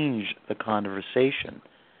change the conversation.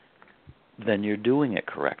 Then you're doing it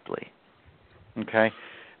correctly. Okay?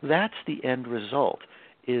 That's the end result,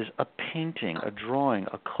 is a painting, a drawing,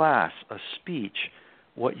 a class, a speech,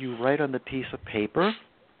 what you write on the piece of paper.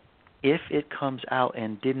 If it comes out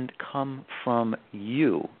and didn't come from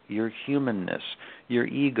you, your humanness, your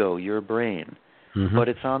ego, your brain, but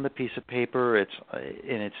it's on the piece of paper, and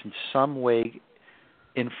it's in some way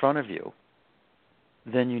in front of you,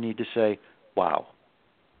 then you need to say, wow,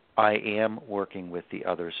 I am working with the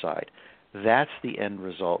other side. That's the end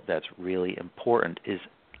result that's really important, is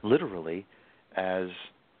literally, as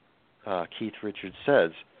Keith Richards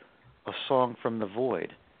says, a song from the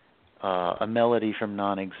void, a melody from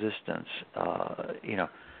non-existence,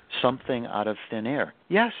 something out of thin air.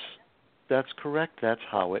 Yes, that's correct.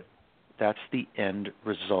 That's the end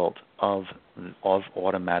result of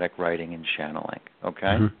automatic writing and channeling,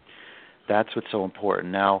 okay? That's what's so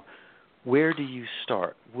important. Now, where do you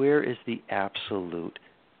start? Where is the absolute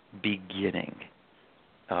beginning?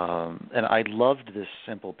 And I loved this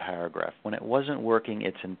simple paragraph. When it wasn't working,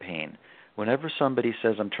 it's in pain. Whenever somebody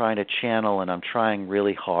says, I'm trying to channel and I'm trying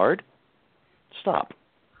really hard, stop.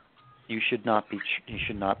 You should not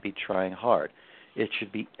be trying hard. It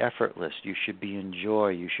should be effortless. You should be in joy.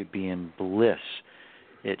 You should be in bliss.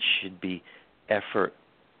 It should be effortless,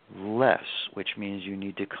 which means you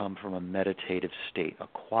need to come from a meditative state, a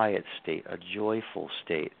quiet state, a joyful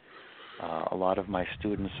state. A lot of my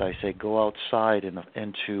students, I say, go outside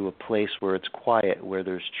into a place where it's quiet, where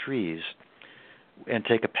there's trees, and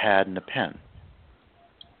take a pad and a pen.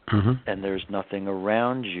 And there's nothing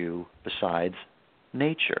around you besides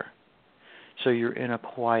nature. So you're in a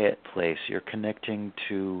quiet place. You're connecting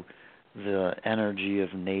to the energy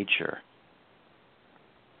of nature.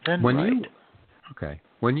 Then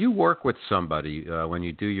when you work with somebody, when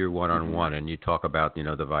you do your one-on-one and you talk about,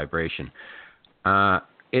 the vibration,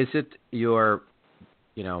 is it your,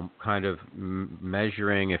 kind of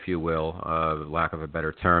measuring, if you will, lack of a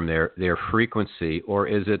better term, their frequency, or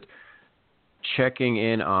is it checking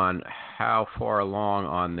in on how far along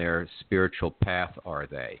on their spiritual path are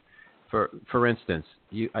they? For instance,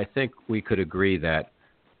 I think we could agree that,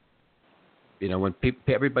 when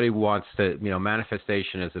everybody wants to,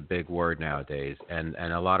 manifestation is a big word nowadays, and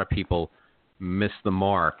a lot of people miss the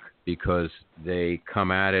mark because they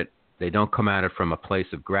don't come at it from a place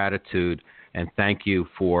of gratitude and thank you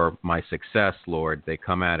for my success, Lord. They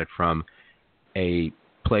come at it from a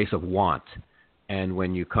place of want. And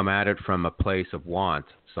when you come at it from a place of want,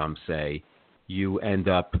 some say, you end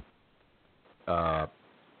up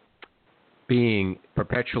being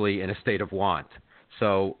perpetually in a state of want.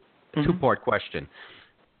 So, two-part question.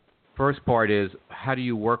 First part is, how do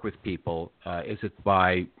you work with people? Is it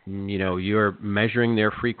by, you're measuring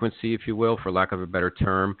their frequency, if you will, for lack of a better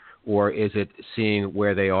term, or is it seeing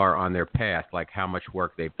where they are on their path, like how much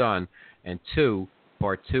work they've done? And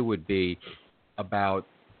part two would be about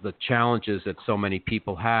the challenges that so many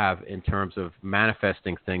people have in terms of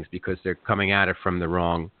manifesting things because they're coming at it from the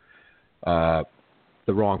wrong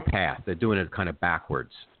path. They're doing it kind of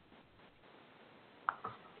backwards.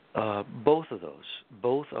 Both of those,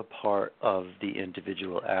 both a part of the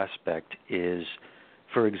individual aspect is,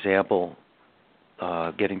 for example,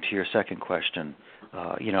 getting to your second question,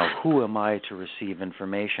 who am I to receive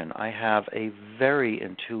information? I have a very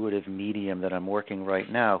intuitive medium that I'm working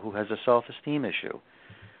right now who has a self-esteem issue.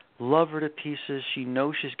 Love her to pieces. She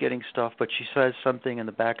knows she's getting stuff, but she says something in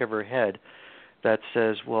the back of her head that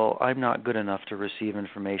says, well, I'm not good enough to receive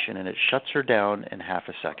information, and it shuts her down in half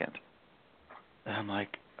a second. And I'm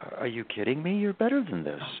like, are you kidding me? You're better than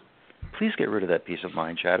this. Please get rid of that piece of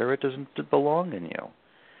mind chatter. It doesn't belong in you.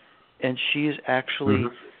 And she is actually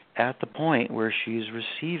at the point where she's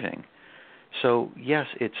receiving. So, yes,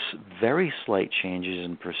 it's very slight changes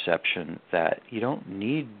in perception that you don't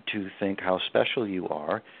need to think how special you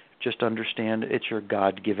are. Just understand it's your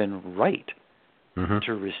God-given right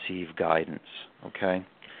to receive guidance, okay?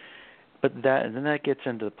 But then that gets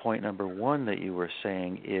into the point number one that you were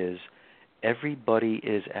saying is everybody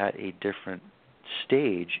is at a different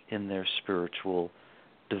stage in their spiritual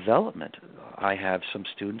development. I have some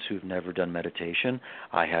students who've never done meditation.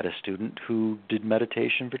 I had a student who did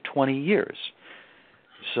meditation for 20 years.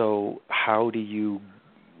 So how do you,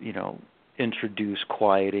 introduce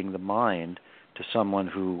quieting the mind to someone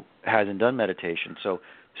who hasn't done meditation?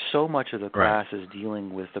 So much of the class is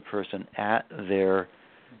dealing with the person at their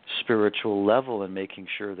spiritual level and making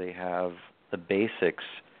sure they have the basics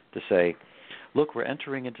to say, look, we're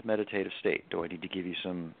entering into meditative state. Do I need to give you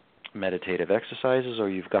some meditative exercises, or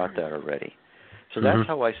you've got that already? So that's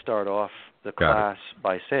how I start off the class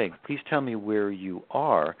by saying, please tell me where you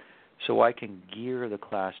are so I can gear the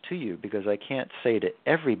class to you, because I can't say to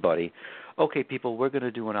everybody, okay, people, we're going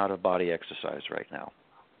to do an out-of-body exercise right now,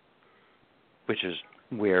 which is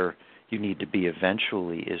where you need to be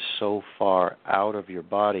eventually, is so far out of your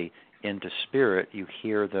body into spirit, you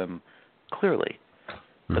hear them clearly.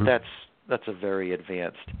 But that's a very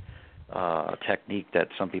advanced technique that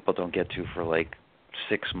some people don't get to for like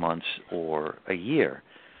 6 months or a year.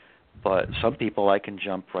 But some people, I can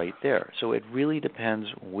jump right there. So it really depends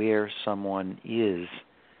where someone is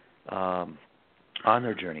on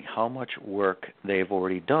their journey, how much work they've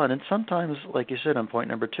already done. And sometimes, like you said on point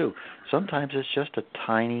number 2, sometimes it's just a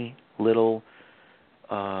tiny little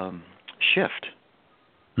shift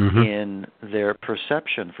in their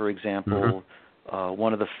perception. For example,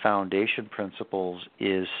 one of the foundation principles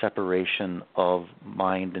is separation of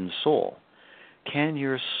mind and soul. Can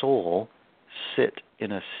your soul sit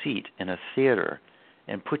in a seat in a theater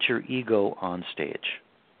and put your ego on stage?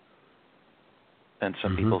 And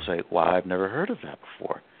some people say, wow, I've never heard of that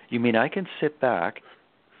before. You mean I can sit back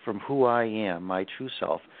from who I am, my true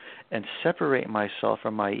self, and separate myself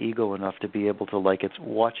from my ego enough to be able to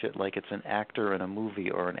watch it like it's an actor in a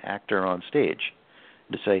movie or an actor on stage?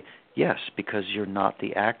 To say, yes, because you're not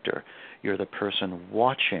the actor. You're the person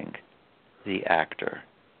watching the actor.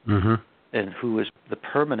 And who is the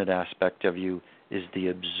permanent aspect of you is the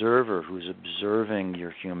observer who's observing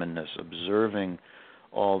your humanness, observing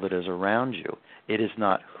all that is around you. It is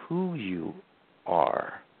not who you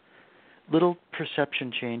are. Little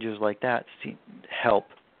perception changes like that help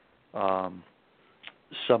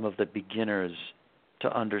some of the beginners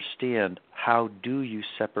to understand how do you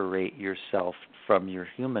separate yourself from your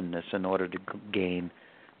humanness in order to gain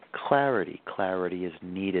clarity. Clarity is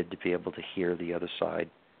needed to be able to hear the other side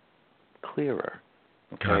clearer.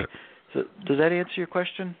 Okay? So does that answer your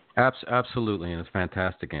question? Absolutely, and it's a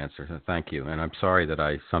fantastic answer. So thank you. And I'm sorry that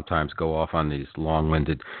I sometimes go off on these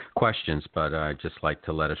long-winded questions, but I just like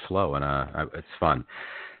to let it flow, and it's fun.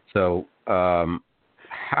 So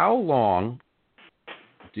how long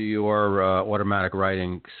do your automatic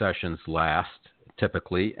writing sessions last,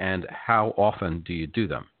 typically, and how often do you do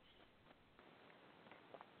them?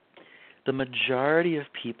 The majority of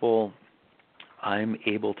people I'm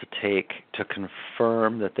able to take to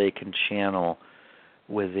confirm that they can channel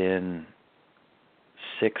within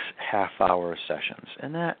 6 half-hour sessions.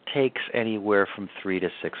 And that takes anywhere from 3 to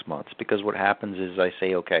 6 months, because what happens is I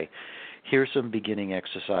say, okay, here's some beginning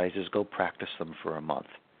exercises, go practice them for a month.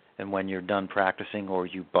 And when you're done practicing or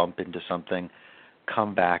you bump into something,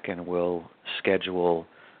 come back and we'll schedule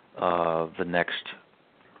the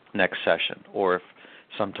next session. Or if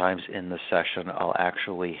sometimes in the session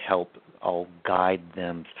I'll guide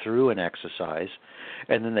them through an exercise,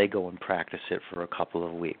 and then they go and practice it for a couple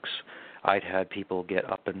of weeks. I'd had people get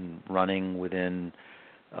up and running within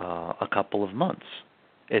a couple of months.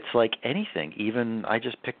 It's like anything. Even I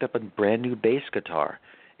just picked up a brand new bass guitar.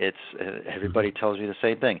 Everybody tells you the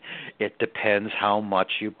same thing. It depends how much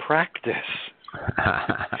you practice.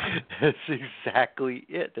 That's exactly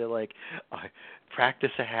it. They're like,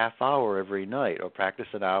 practice a half hour every night or practice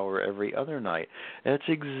an hour every other night. That's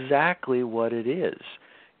exactly what it is.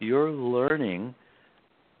 You're learning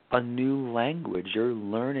a new language. You're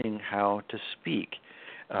learning how to speak.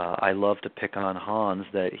 I love to pick on Hans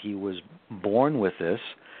that he was born with this,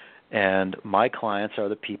 and my clients are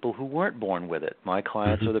the people who weren't born with it. My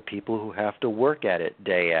clients are the people who have to work at it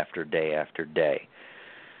day after day after day.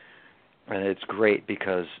 And it's great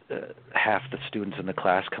because half the students in the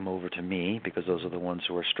class come over to me because those are the ones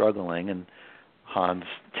who are struggling, and Hans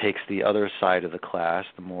takes the other side of the class,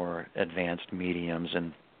 the more advanced mediums,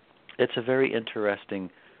 and it's a very interesting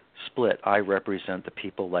split. I represent the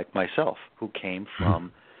people like myself who came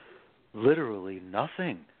from literally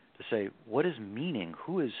nothing to say, what is meaning?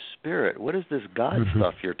 Who is spirit? What is this God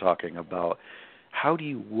stuff you're talking about? How do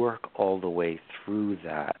you work all the way through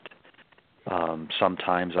that?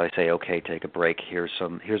 Sometimes I say, okay, take a break. Here's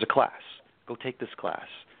a class. Go take this class,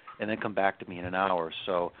 and then come back to me in an hour.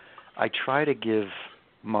 So I try to give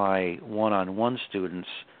my one-on-one students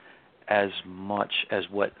as much as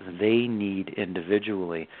what they need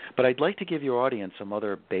individually. But I'd like to give your audience some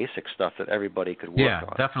other basic stuff that everybody could work on. Yeah,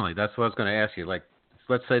 definitely. That's what I was going to ask you. Like,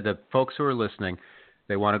 let's say the folks who are listening,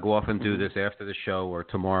 they want to go off and do this after the show or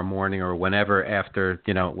tomorrow morning or whenever after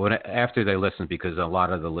they listen, because a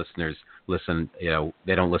lot of the listeners listen,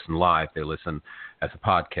 they don't listen live, they listen as a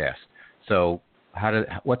podcast. So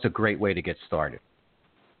what's a great way to get started?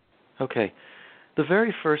 Okay. The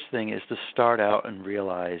very first thing is to start out and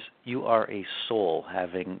realize you are a soul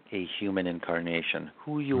having a human incarnation.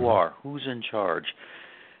 Who you are, who's in charge.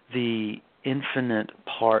 The infinite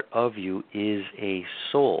part of you is a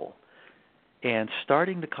soul. And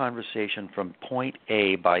starting the conversation from point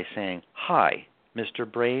A by saying, hi,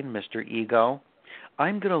 Mr. Brain, Mr. Ego,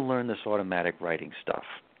 I'm going to learn this automatic writing stuff.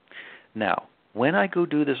 Now, when I go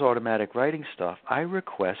do this automatic writing stuff, I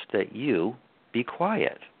request that you be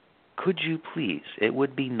quiet. Could you please? It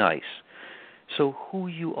would be nice. So who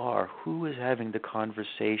you are, who is having the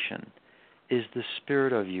conversation, is the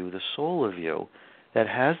spirit of you, the soul of you, that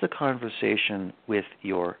has the conversation with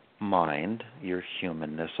your mind, your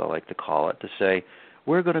humanness, I like to call it, to say,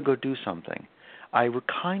 we're going to go do something. I would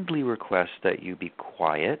kindly request that you be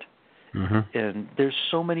quiet. And there's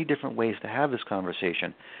so many different ways to have this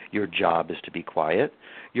conversation. Your job is to be quiet.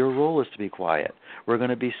 Your role is to be quiet. We're going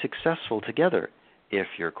to be successful together if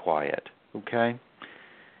you're quiet, okay?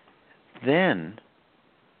 Then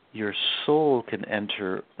your soul can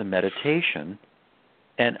enter the meditation,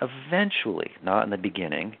 and eventually, not in the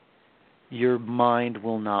beginning, your mind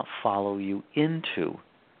will not follow you into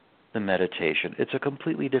the meditation. It's a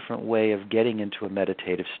completely different way of getting into a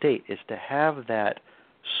meditative state, is to have that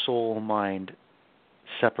soul-mind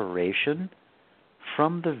separation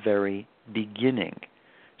from the very beginning.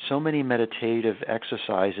 So many meditative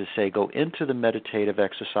exercises say go into the meditative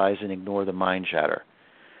exercise and ignore the mind chatter.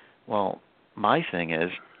 Well, my thing is,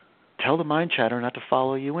 tell the mind chatter not to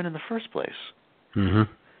follow you in the first place.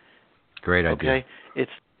 Great idea. Okay?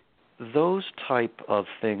 It's those type of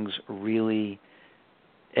things really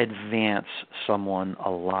advance someone a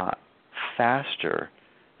lot faster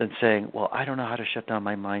than saying, well, I don't know how to shut down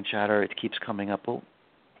my mind chatter. It keeps coming up. Well,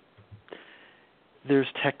 there's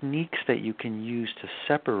techniques that you can use to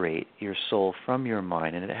separate your soul from your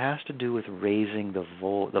mind, and it has to do with raising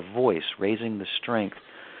the voice, raising the strength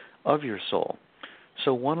of your soul.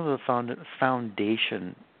 So one of the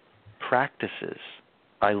foundation practices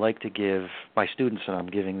I like to give my students, and I'm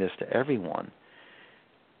giving this to everyone,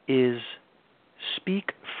 is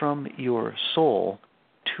speak from your soul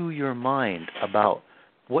to your mind about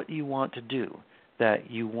what you want to do, that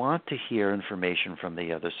you want to hear information from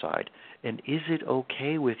the other side. And is it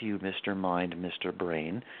okay with you, Mr. Mind, Mr.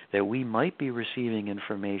 Brain, that we might be receiving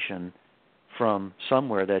information from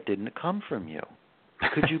somewhere that didn't come from you?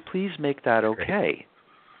 Could you please make that okay?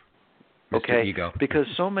 Mr. Ego. Because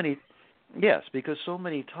so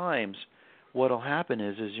many times what will happen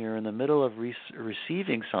is you're in the middle of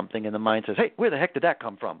receiving something and the mind says, hey, where the heck did that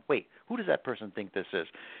come from? Wait, who does that person think this is?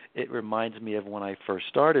 It reminds me of when I first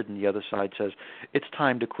started and the other side says, it's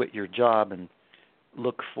time to quit your job and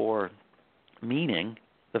look for meaning.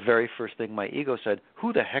 The very first thing my ego said,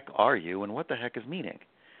 who the heck are you and what the heck is meaning?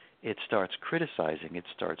 It starts criticizing. It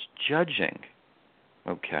starts judging.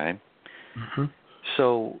 Okay?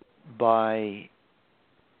 So by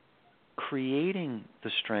creating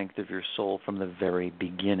the strength of your soul from the very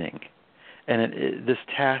beginning, and this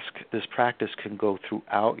practice can go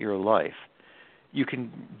throughout your life, you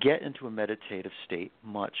can get into a meditative state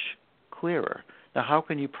much clearer. Now, how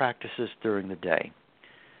can you practice this during the day?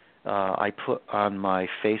 I put on my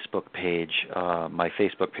Facebook page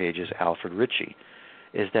is Alfred Ritchie,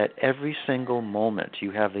 is that every single moment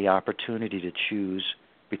you have the opportunity to choose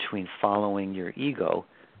between following your ego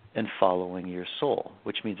and following your soul,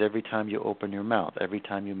 which means every time you open your mouth, every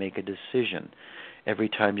time you make a decision, every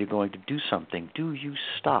time you're going to do something, do you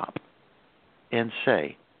stop and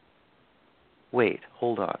say, wait,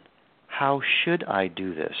 hold on, how should I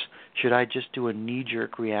do this? Should I just do a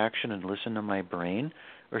knee-jerk reaction and listen to my brain?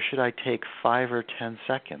 Or should I take 5 or 10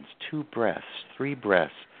 seconds, 2 breaths, 3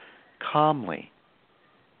 breaths, calmly,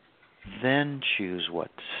 then choose what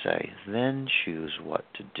to say, then choose what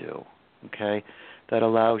to do, okay? That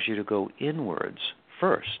allows you to go inwards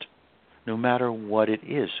first, no matter what it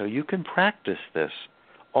is. So you can practice this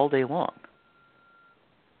all day long.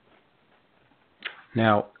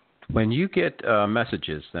 Now, when you get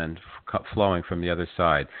messages then flowing from the other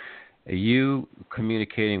side, are you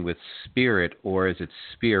communicating with spirit or is it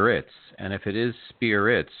spirits? And if it is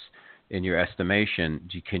spirits, in your estimation,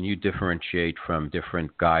 can you differentiate from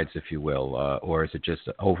different guides, if you will, or is it just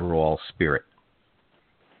overall spirit?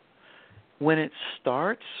 When it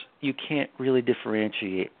starts, you can't really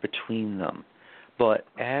differentiate between them. But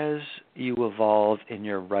as you evolve in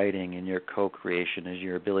your writing, in your co-creation, as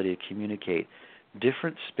your ability to communicate,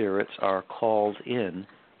 different spirits are called in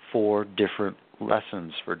for different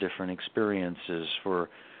lessons, for different experiences. For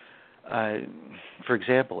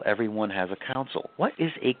example, everyone has a council. What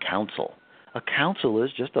is a council? A council is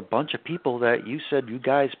just a bunch of people that you said, you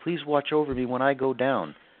guys, please watch over me when I go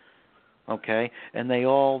down. Okay? And they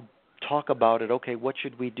all talk about it. Okay, what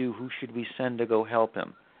should we do? Who should we send to go help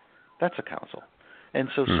him? That's a council. And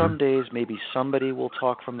so some days maybe somebody will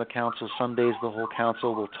talk from the council. Some days the whole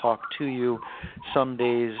council will talk to you. Some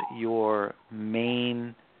days your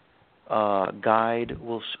main guide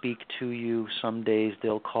will speak to you. Some days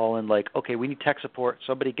they'll call in like, okay, we need tech support.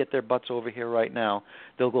 Somebody get their butts over here right now.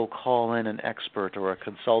 They'll go call in an expert or a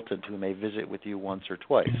consultant who may visit with you once or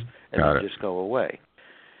twice and then just go away.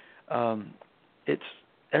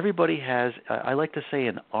 Everybody has, I like to say,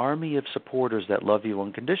 an army of supporters that love you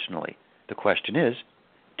unconditionally. The question is,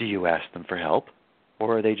 do you ask them for help,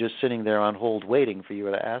 or are they just sitting there on hold waiting for you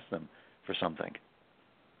to ask them for something?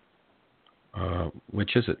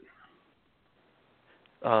 Which is it?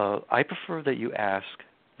 I prefer that you ask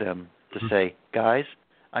them to say, guys,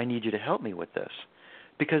 I need you to help me with this.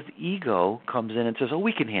 Because the ego comes in and says, oh,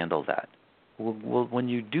 we can handle that. Well, when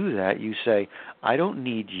you do that, you say, I don't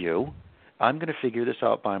need you. I'm going to figure this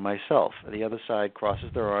out by myself. And the other side crosses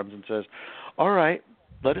their arms and says, all right,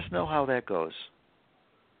 let us know how that goes.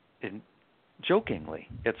 And jokingly,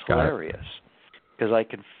 it's hilarious. Because I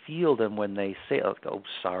can feel them when they say, oh,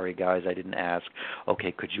 sorry, guys, I didn't ask.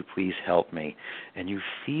 Okay, could you please help me? And you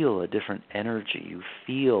feel a different energy. You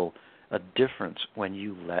feel a difference when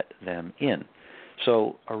you let them in.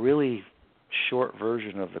 So a really short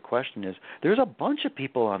version of the question is, there's a bunch of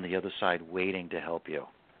people on the other side waiting to help you.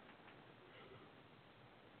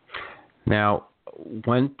 Now,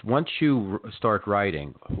 once you start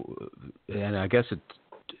writing, and I guess this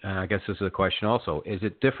is a question also, is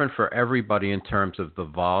it different for everybody in terms of the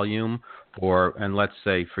volume, and let's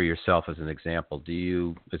say for yourself as an example,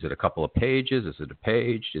 is it a couple of pages, is it a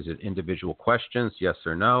page, is it individual questions, yes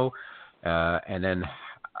or no, and then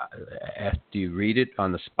do you read it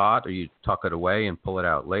on the spot, or you tuck it away and pull it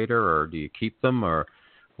out later, or do you keep them, or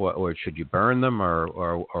should you burn them,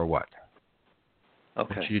 or what?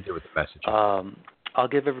 Okay. What should you do with the message? I'll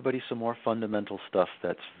give everybody some more fundamental stuff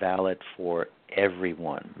that's valid for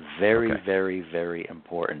everyone. Very, very, very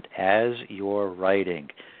important. As you're writing,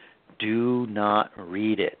 do not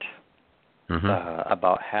read it.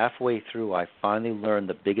 About halfway through, I finally learned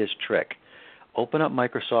the biggest trick. Open up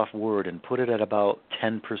Microsoft Word and put it at about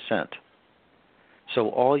 10%. So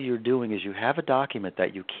all you're doing is you have a document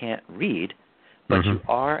that you can't read, but you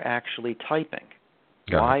are actually typing.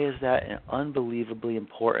 Why is that unbelievably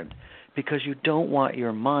important? Because you don't want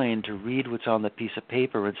your mind to read what's on the piece of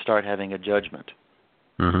paper and start having a judgment.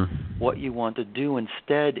 What you want to do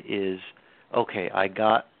instead is, okay, I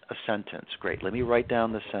got a sentence. Great. Let me write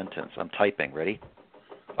down the sentence. I'm typing. Ready?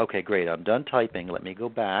 Okay, great. I'm done typing. Let me go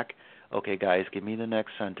back. Okay, guys, give me the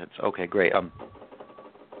next sentence. Okay, great.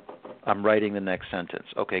 I'm writing the next sentence.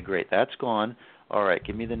 Okay, great. That's gone. All right,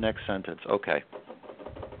 give me the next sentence. Okay,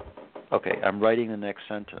 I'm writing the next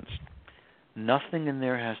sentence. Nothing in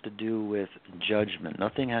there has to do with judgment.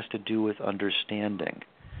 Nothing has to do with understanding.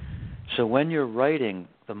 So when you're writing,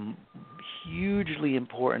 the hugely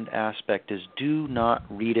important aspect is do not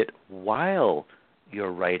read it while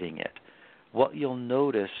you're writing it. what you'll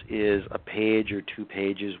notice is a page or 2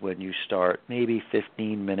 pages when you start, maybe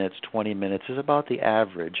 15 minutes, 20 minutes is about the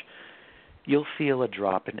average. You'll feel a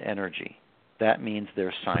drop in energy. That means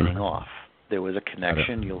they're signing off. There was a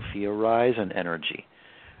connection. You'll feel a rise in energy.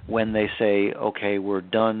 When they say, okay, we're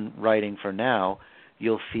done writing for now,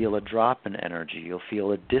 you'll feel a drop in energy. You'll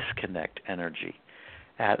feel a disconnect energy.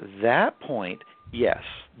 At that point, yes,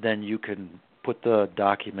 then you can put the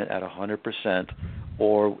document at 100%,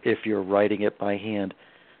 or if you're writing it by hand,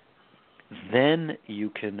 then you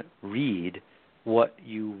can read what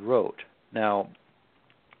you wrote. Now,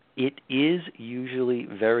 it is usually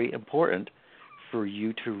very important for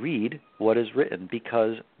you to read what is written,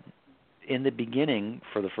 because in the beginning,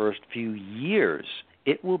 for the first few years,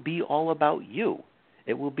 it will be all about you.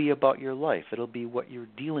 It will be about your life. It'll be what you're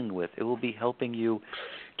dealing with. It will be helping you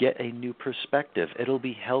get a new perspective. It'll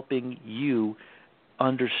be helping you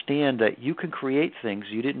understand that you can create things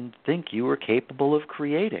you didn't think you were capable of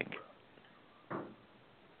creating.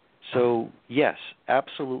 So, yes,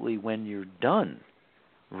 absolutely, when you're done,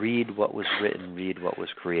 read what was written, read what was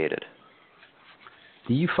created.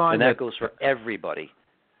 Do you find that goes for everybody.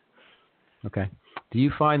 Okay. Do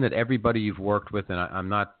you find that everybody you've worked with, and I'm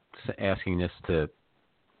not asking this to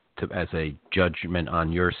as a judgment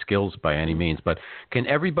on your skills by any means, but can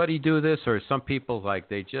everybody do this, or some people like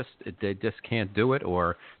they just can't do it,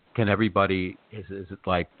 or can everybody? Is it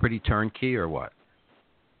like pretty turnkey or what?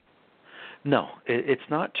 No, it's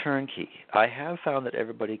not turnkey. I have found that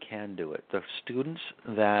everybody can do it. The students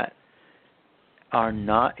that are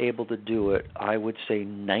not able to do it, I would say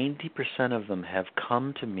 90% of them have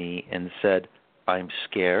come to me and said, I'm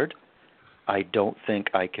scared, I don't think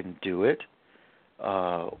I can do it,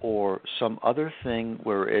 or some other thing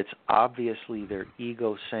where it's obviously their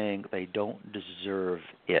ego saying they don't deserve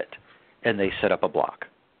it, and they set up a block.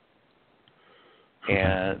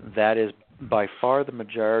 And that is by far the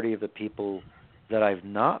majority of the people that I've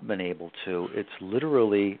not been able to. It's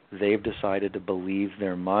literally they've decided to believe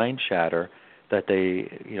their mind chatter, that they,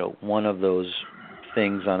 one of those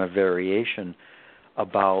things on a variation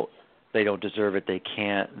about they don't deserve it, they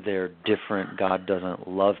can't, they're different, God doesn't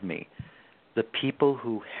love me. The people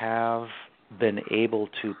who have been able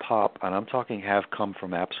to pop, and I'm talking have come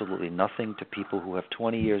from absolutely nothing to people who have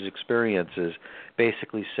 20 years experiences,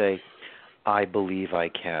 basically say, I believe I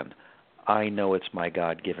can. I know it's my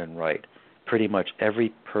God-given right. Pretty much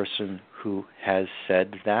every person who has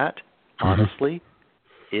said that, honestly,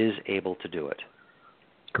 is able to do it.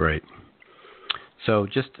 Great. So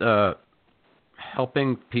just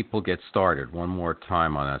helping people get started one more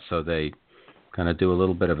time on that. So they kind of do a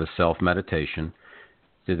little bit of a self-meditation.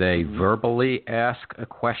 Do they verbally ask a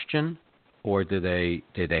question, or do they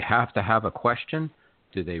have to have a question?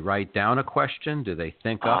 Do they write down a question? Do they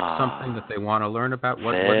think up something that they want to learn about?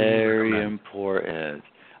 Very important.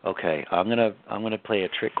 Okay, I'm gonna play a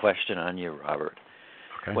trick question on you, Robert.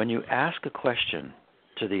 Okay. When you ask a question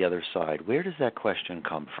to the other side, where does that question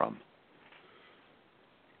come from?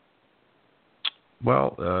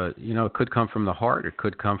 Well, it could come from the heart. It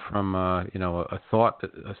could come from, a thought.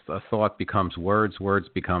 A thought becomes words. Words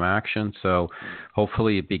become action. So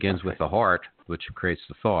hopefully it begins with the heart, which creates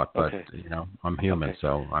the thought. But, I'm human,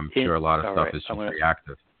 so I'm sure a lot of stuff is just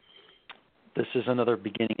reactive. This is another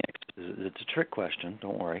beginning exercise. It's a trick question.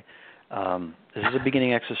 Don't worry. This is a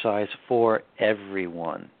beginning exercise for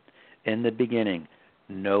everyone. In the beginning,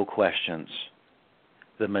 no questions.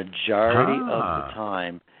 The majority of the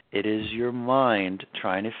time, it is your mind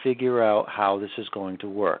trying to figure out how this is going to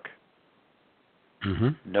work.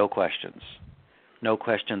 No questions. No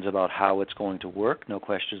questions about how it's going to work. No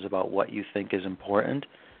questions about what you think is important.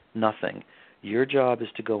 Nothing. Your job is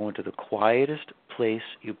to go into the quietest place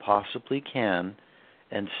you possibly can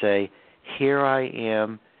and say, here I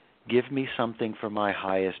am. Give me something for my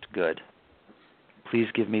highest good. Please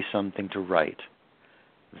give me something to write.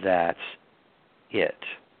 That's it.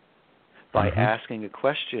 By asking a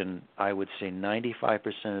question, I would say 95%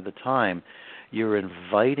 of the time, you're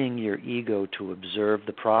inviting your ego to observe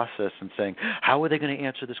the process and saying, how are they going to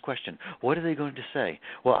answer this question? What are they going to say?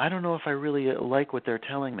 Well, I don't know if I really like what they're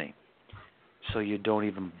telling me. So you don't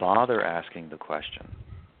even bother asking the question.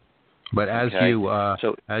 But as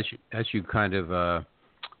you kind of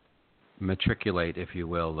matriculate, if you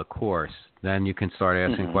will, the course, then you can start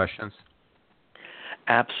asking questions?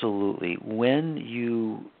 Absolutely. When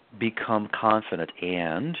you become confident,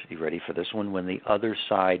 and, you ready for this one, when the other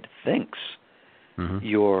side thinks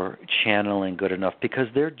you're channeling good enough, because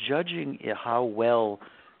they're judging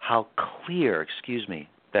how clear,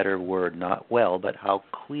 better word, not well, but how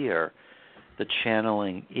clear the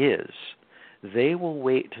channeling is. They will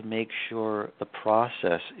wait to make sure the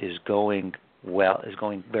process is going well, is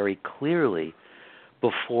going very clearly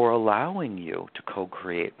before allowing you to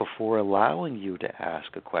co-create, before allowing you to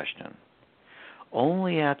ask a question.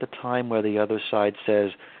 Only at the time where the other side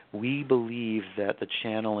says, we believe that the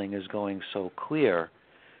channeling is going so clear,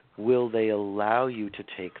 will they allow you to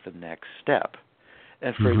take the next step.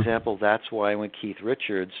 And for example, that's why when Keith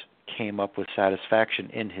Richards came up with satisfaction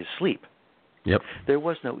in his sleep, there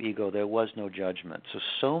was no ego, there was no judgment.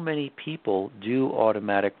 So many people do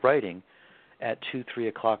automatic writing at 2, 3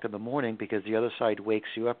 o'clock in the morning because the other side wakes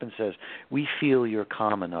you up and says, we feel you're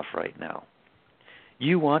calm enough right now.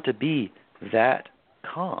 You want to be that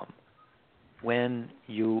calm when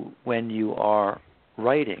you are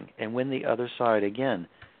writing, and when the other side again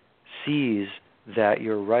sees that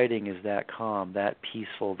your writing is that calm, that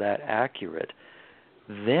peaceful, that accurate,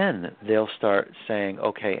 then they'll start saying,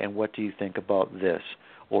 okay, and what do you think about this?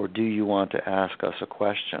 Or do you want to ask us a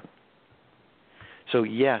question? So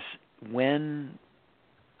yes, when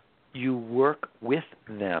you work with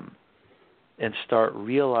them and start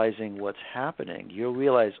realizing what's happening, you'll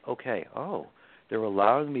realize, okay, they're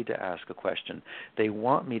allowing me to ask a question. They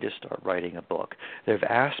want me to start writing a book. They've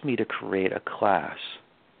asked me to create a class.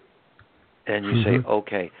 And you say,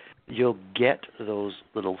 okay, you'll get those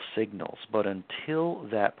little signals. But until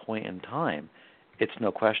that point in time, it's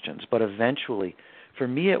no questions. But eventually, for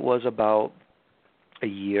me, it was about a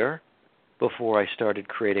year before I started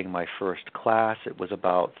creating my first class. It was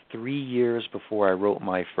about 3 years before I wrote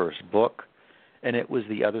my first book. And it was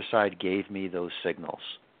the other side gave me those signals.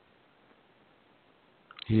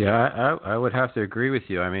 Yeah, I would have to agree with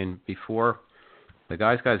you. I mean, before The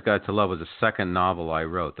Guys Guide to Love was the second novel I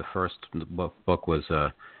wrote. The first book was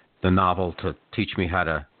the novel to teach me how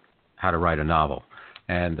to write a novel.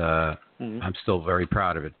 And I'm still very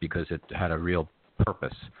proud of it because it had a real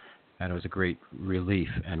purpose. And it was a great relief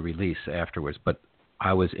and release afterwards. But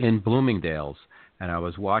I was in Bloomingdale's, and I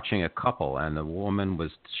was watching a couple, and the woman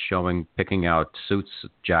was picking out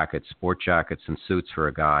sport jackets and suits for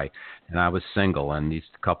a guy, and I was single, and this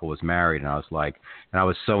couple was married, and I was like, and I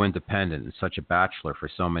was so independent and such a bachelor for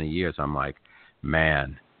so many years, I'm like,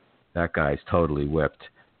 man, that guy's totally whipped.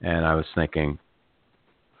 And I was thinking,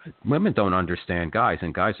 women don't understand guys,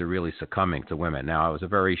 and guys are really succumbing to women. Now, it was a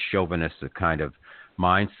very chauvinistic kind of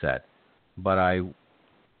mindset, but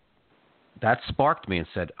that sparked me and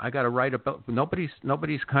said, I got to write about, nobody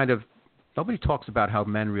talks about how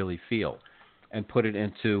men really feel and put it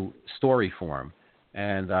into story form.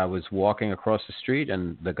 And I was walking across the street,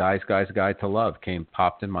 and The Guys Guide to Love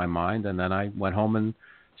popped in my mind, and then I went home and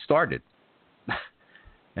started.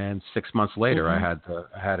 And 6 months later, I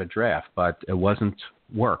had a draft, but it wasn't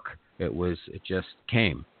work. It just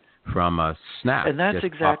came from a snap. And that's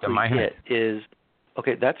exactly in my head.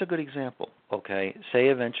 Okay, that's a good example. Okay, say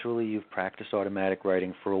eventually you've practiced automatic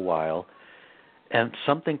writing for a while, and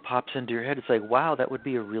something pops into your head. It's like, wow, that would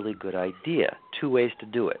be a really good idea. 2 ways to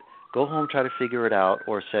do it. Go home, try to figure it out,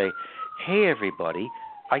 or say, hey, everybody,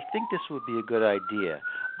 I think this would be a good idea.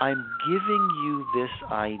 I'm giving you this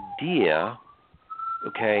idea,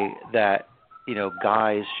 okay, that,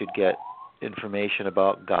 guys should get information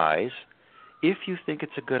about guys. If you think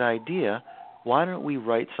it's a good idea, why don't we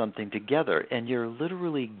write something together? And you're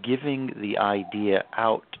literally giving the idea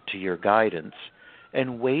out to your guidance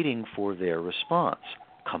and waiting for their response.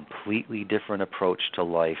 Completely different approach to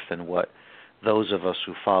life than what those of us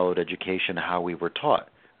who followed education, how we were taught,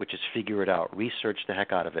 which is figure it out, research the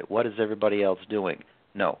heck out of it. What is everybody else doing?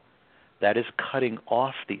 No, that is cutting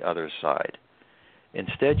off the other side.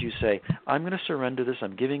 Instead, you say, I'm going to surrender this.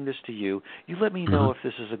 I'm giving this to you. You let me know if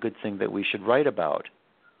this is a good thing that we should write about.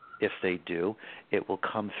 If they do, it will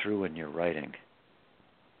come through in your writing.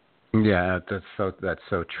 Yeah, that's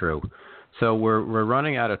so true. So we're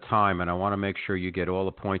running out of time, and I want to make sure you get all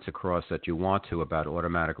the points across that you want to about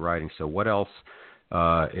automatic writing. So what else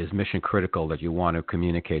is mission critical that you want to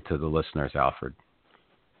communicate to the listeners, Alfred?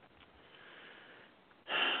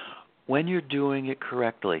 When you're doing it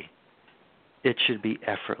correctly, it should be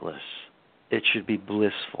effortless. It should be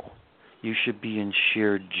blissful. You should be in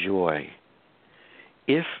sheer joy.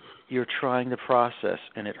 If you're trying the process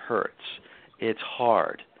and it hurts, it's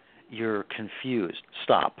hard, you're confused,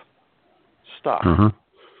 stop.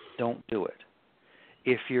 Don't do it.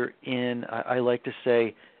 If you're I like to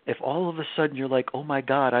say, if all of a sudden you're like, oh my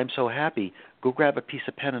God, I'm so happy, go grab a piece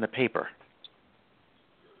of pen and a paper.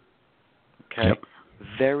 Okay? Yep.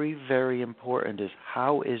 Very, very important is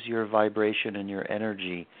how is your vibration and your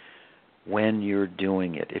energy when you're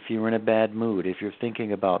doing it. If you're in a bad mood, if you're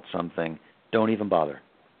thinking about something, don't even bother.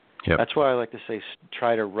 Yep. That's why I like to say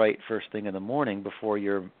try to write first thing in the morning before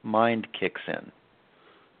your mind kicks in.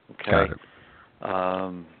 Okay? Got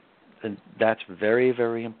it. And that's very,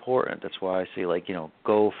 very important. That's why I say,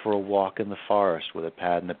 go for a walk in the forest with a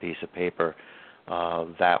pad and a piece of paper.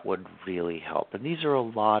 That would really help. And these are a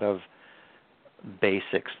lot of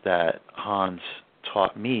basics that Hans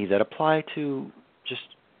taught me that apply to just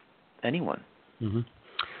anyone. Mm-hmm.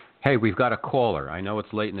 Hey, we've got a caller. I know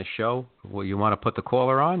it's late in the show. Well, you want to put the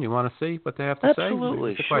caller on? You want to see what they have to say?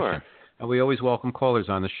 Absolutely, It's a sure. question. And we always welcome callers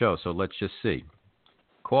on the show, so let's just see.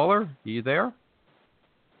 Caller, are you there?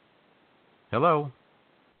 Hello.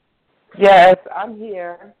 Yes, I'm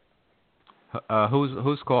here.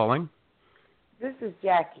 Who's calling? This is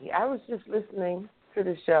Jackie. I was just listening to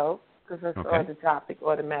the show because I saw the topic,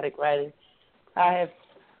 automatic writing. I have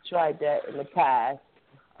tried that in the past,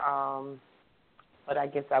 but I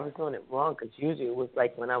guess I was doing it wrong because usually it was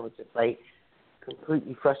like when I was just like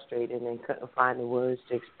completely frustrated and couldn't find the words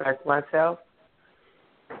to express myself.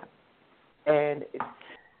 And it's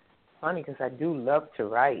funny because I do love to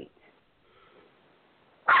write.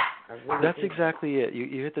 That's exactly it.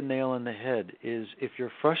 You hit the nail on the head. Is if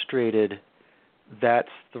you're frustrated, that's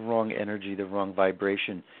the wrong energy, the wrong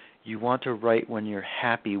vibration. You want to write when you're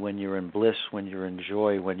happy, when you're in bliss, when you're in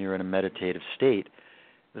joy, when you're in a meditative state.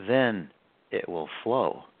 Then it will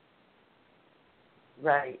flow.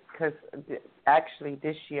 Right, because actually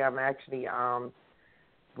this year I'm actually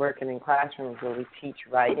working in classrooms where we teach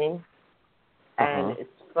writing. And it's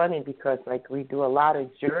funny because, we do a lot of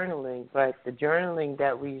journaling, but the journaling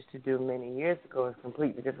that we used to do many years ago is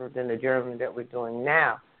completely different than the journaling that we're doing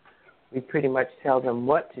now. We pretty much tell them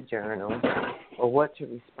what to journal or what to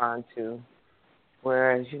respond to,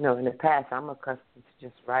 whereas, in the past I'm accustomed to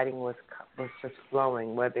just writing what's just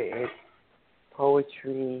flowing, whether it's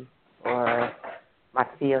poetry or my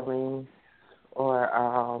feelings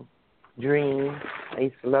or dreams. I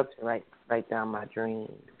used to love to write down my dreams,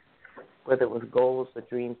 whether it was goals or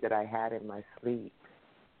dreams that I had in my sleep.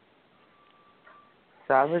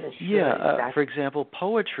 So I wasn't sure. Yeah, for example,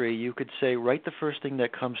 poetry, you could say, write the first thing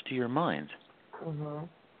that comes to your mind. Mm-hmm.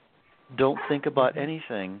 Don't think about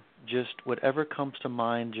anything. Just whatever comes to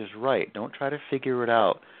mind, just write. Don't try to figure it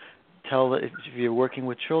out. If you're working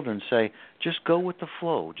with children, say, just go with the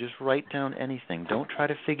flow. Just write down anything. Don't try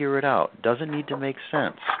to figure it out. Doesn't need to make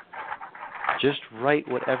sense. Just write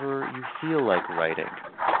whatever you feel like writing.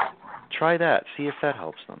 Try that. See if that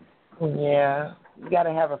helps them. Yeah. You got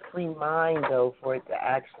to have a free mind, though, for it to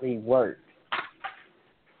actually work.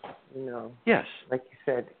 Yes. Like you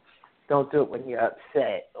said, don't do it when you're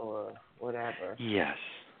upset or whatever. Yes.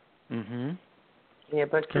 Mhm. Yeah,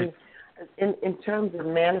 but see, in terms of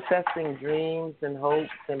manifesting dreams and hopes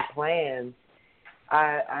and plans,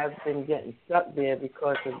 I've been getting stuck there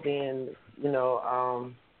because of being,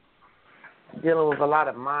 dealing with a lot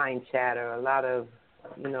of mind chatter, a lot of,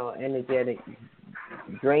 energetic,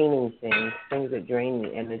 draining things that drain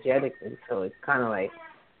me energetically. So it's kind of like,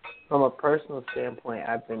 from a personal standpoint,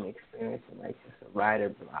 I've been experiencing just a writer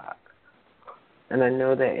block, and I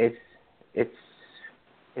know that it's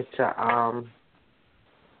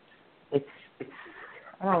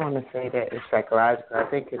I don't want to say that it's psychological. I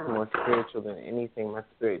think it's more spiritual than anything. My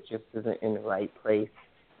spirit just isn't in the right place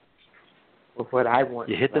with what I want.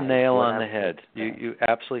 You hit the nail on the head. You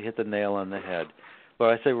absolutely hit the nail on the head. But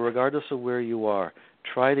I say, regardless of where you are,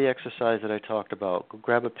 try the exercise that I talked about. Go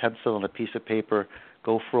grab a pencil and a piece of paper.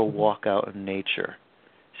 Go for a walk out in nature.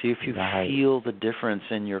 See if you feel the difference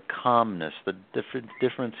in your calmness, the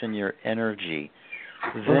difference in your energy.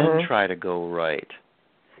 Then try to go right.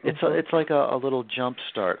 It's like a little jump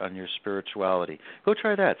start on your spirituality. Go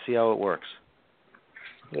try that. See how it works.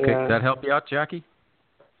 Yeah. Okay, did that help you out, Jackie?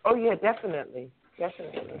 Oh, yeah, definitely.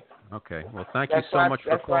 Okay. Well, thank you so much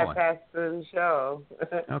for calling. That's why I passed through the show.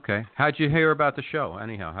 Okay. How'd you hear about the show,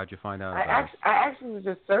 anyhow? How'd you find out about it? I actually was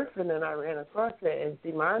just surfing and I ran across it. And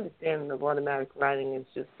see, my understanding of automatic writing is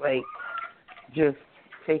just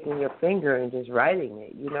taking your finger and just writing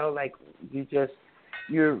it.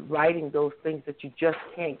 You're writing those things that you just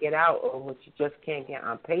can't get out or what you just can't get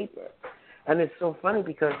on paper. And it's so funny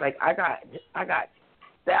because I got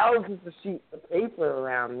thousands of sheets of paper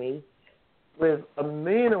around me with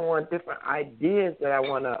 1,000,001 different ideas that I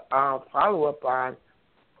want to follow up on.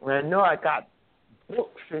 And I know I got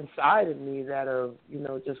books inside of me that are,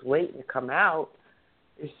 just waiting to come out.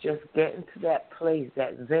 It's just getting to that place,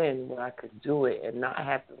 that zen, where I could do it and not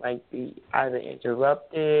have to be either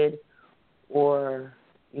interrupted or,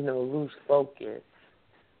 lose focus.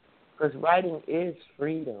 Because writing is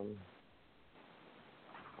freedom.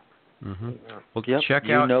 Well, yep, check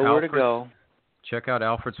out where to go. Check out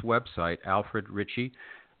Alfred's website, Alfred Ritchie.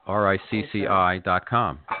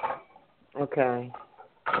 RICCI.com. Okay.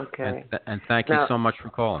 Okay. And thank you so much for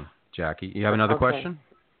calling, Jackie. You have another question?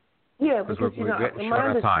 Yeah, because we're getting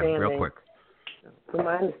short on time. Real quick. From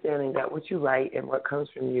my understanding, that what you write and what comes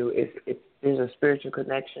from you there's a spiritual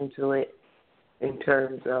connection to it in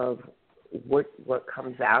terms of what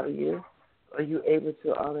comes out of you. Are you able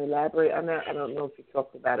to elaborate on that? I don't know if you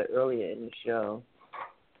talked about it earlier in the show.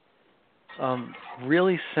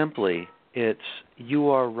 Really simply, it's you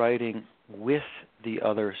are writing with the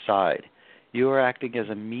other side. You are acting as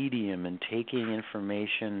a medium and taking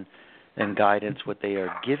information and guidance, what they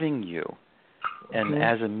are giving you, and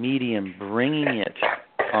as a medium, bringing it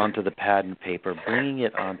onto the pad and paper, bringing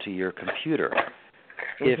it onto your computer.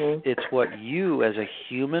 If it's what you as a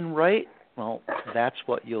human write, well, that's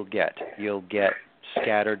what you'll get. You'll get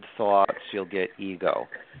scattered thoughts, you'll get ego.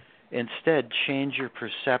 Instead, change your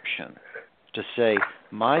perception to say,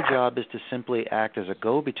 my job is to simply act as a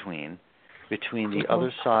go-between between the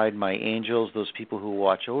other side, my angels, those people who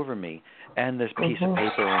watch over me, and this piece of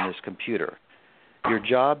paper and this computer. Your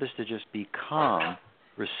job is to just be calm,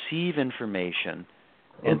 receive information,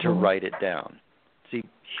 and to write it down. See,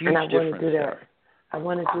 huge difference there. I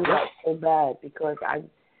want to do that so bad because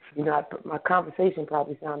my conversation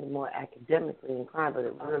probably sounded more academically inclined, but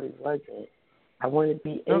it really wasn't. I want to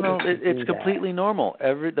be able to do it's completely normal.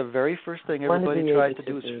 The very first thing everybody tries to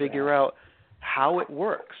do is figure out how it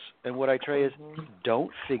works. And what I try is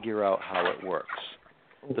don't figure out how it works.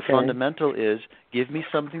 Okay. The fundamental is give me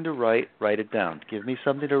something to write it down. Give me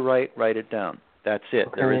something to write it down. That's it.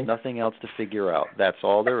 Okay. There is nothing else to figure out. That's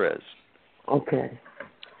all there is. Okay.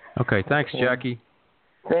 Okay, thanks, Jackie.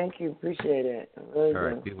 Thank you. Appreciate it. Really all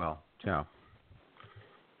right, be well. Ciao.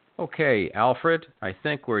 Okay, Alfred, I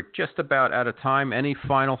think we're just about out of time. Any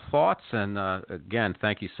final thoughts? And again,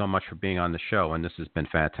 thank you so much for being on the show, and this has been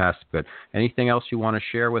fantastic. But anything else you want to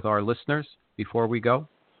share with our listeners before we go?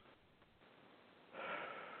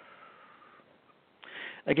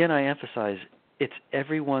 Again, I emphasize it's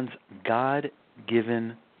everyone's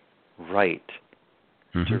God-given right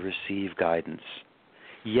to receive guidance.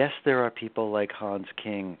 Yes, there are people like Hans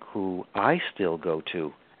King who I still go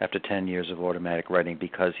to after 10 years of automatic writing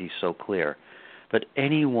because he's so clear. But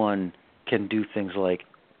anyone can do things like,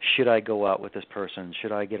 should I go out with this person?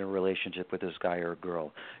 Should I get in a relationship with this guy or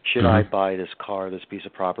girl? Should I buy this car, this piece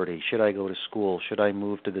of property? Should I go to school? Should I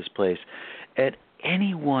move to this place? And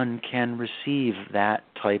anyone can receive that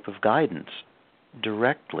type of guidance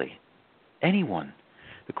directly. Anyone.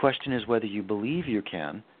 The question is whether you believe you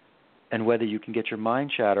can and whether you can get your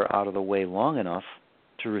mind chatter out of the way long enough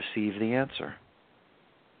to receive the answer.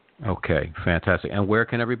 Okay, fantastic. And where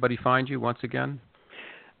can everybody find you once again?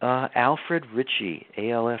 Alfred Ritchie,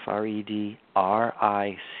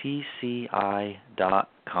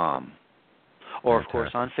 AlfredRicci.com. Or, of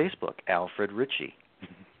course, on Facebook, Alfred Ritchie.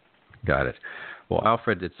 Got it. Well,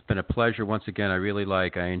 Alfred, it's been a pleasure once again.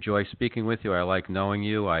 I enjoy speaking with you. I like knowing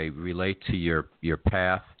you. I relate to your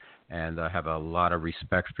path, and I have a lot of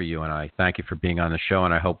respect for you. And I thank you for being on the show,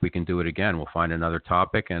 and I hope we can do it again. We'll find another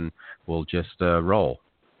topic, and we'll just roll.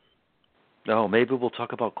 Oh, maybe we'll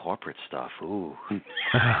talk about corporate stuff. Ooh.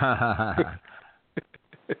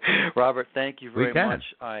 Robert, thank you very much.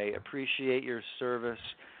 I appreciate your service.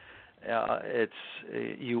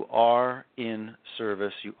 You are in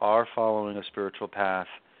service. You are following a spiritual path,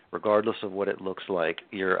 regardless of what it looks like.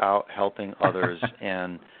 You're out helping others,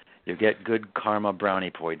 and you get good karma brownie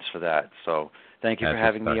points for that. So thank you for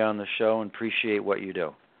having me on the show, and appreciate what you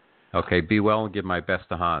do. Okay, be well, and give my best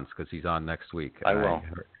to Hans, because he's on next week. I will.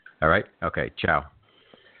 All right? Okay, ciao.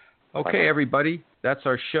 Okay, bye-bye. Everybody, that's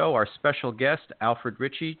our show. Our special guest, Alfred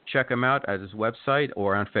Ritchie. Check him out at his website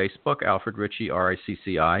or on Facebook, Alfred Ritchie,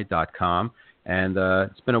 RICCI.com. And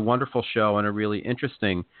it's been a wonderful show and a really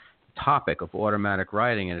interesting topic of automatic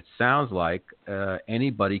writing. And it sounds like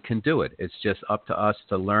anybody can do it. It's just up to us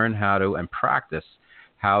to learn how to and practice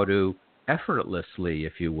how to effortlessly,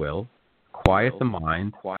 if you will, quiet the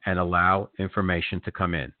mind and allow information to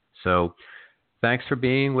come in. So thanks for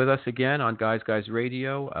being with us again on Guys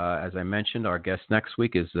Radio. As I mentioned, our guest next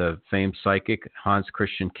week is the famed psychic Hans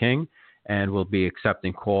Christian King, and we'll be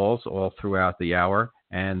accepting calls all throughout the hour.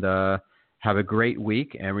 And have a great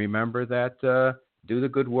week. And remember that do the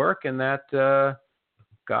good work and that,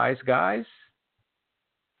 guys,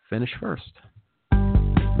 finish first.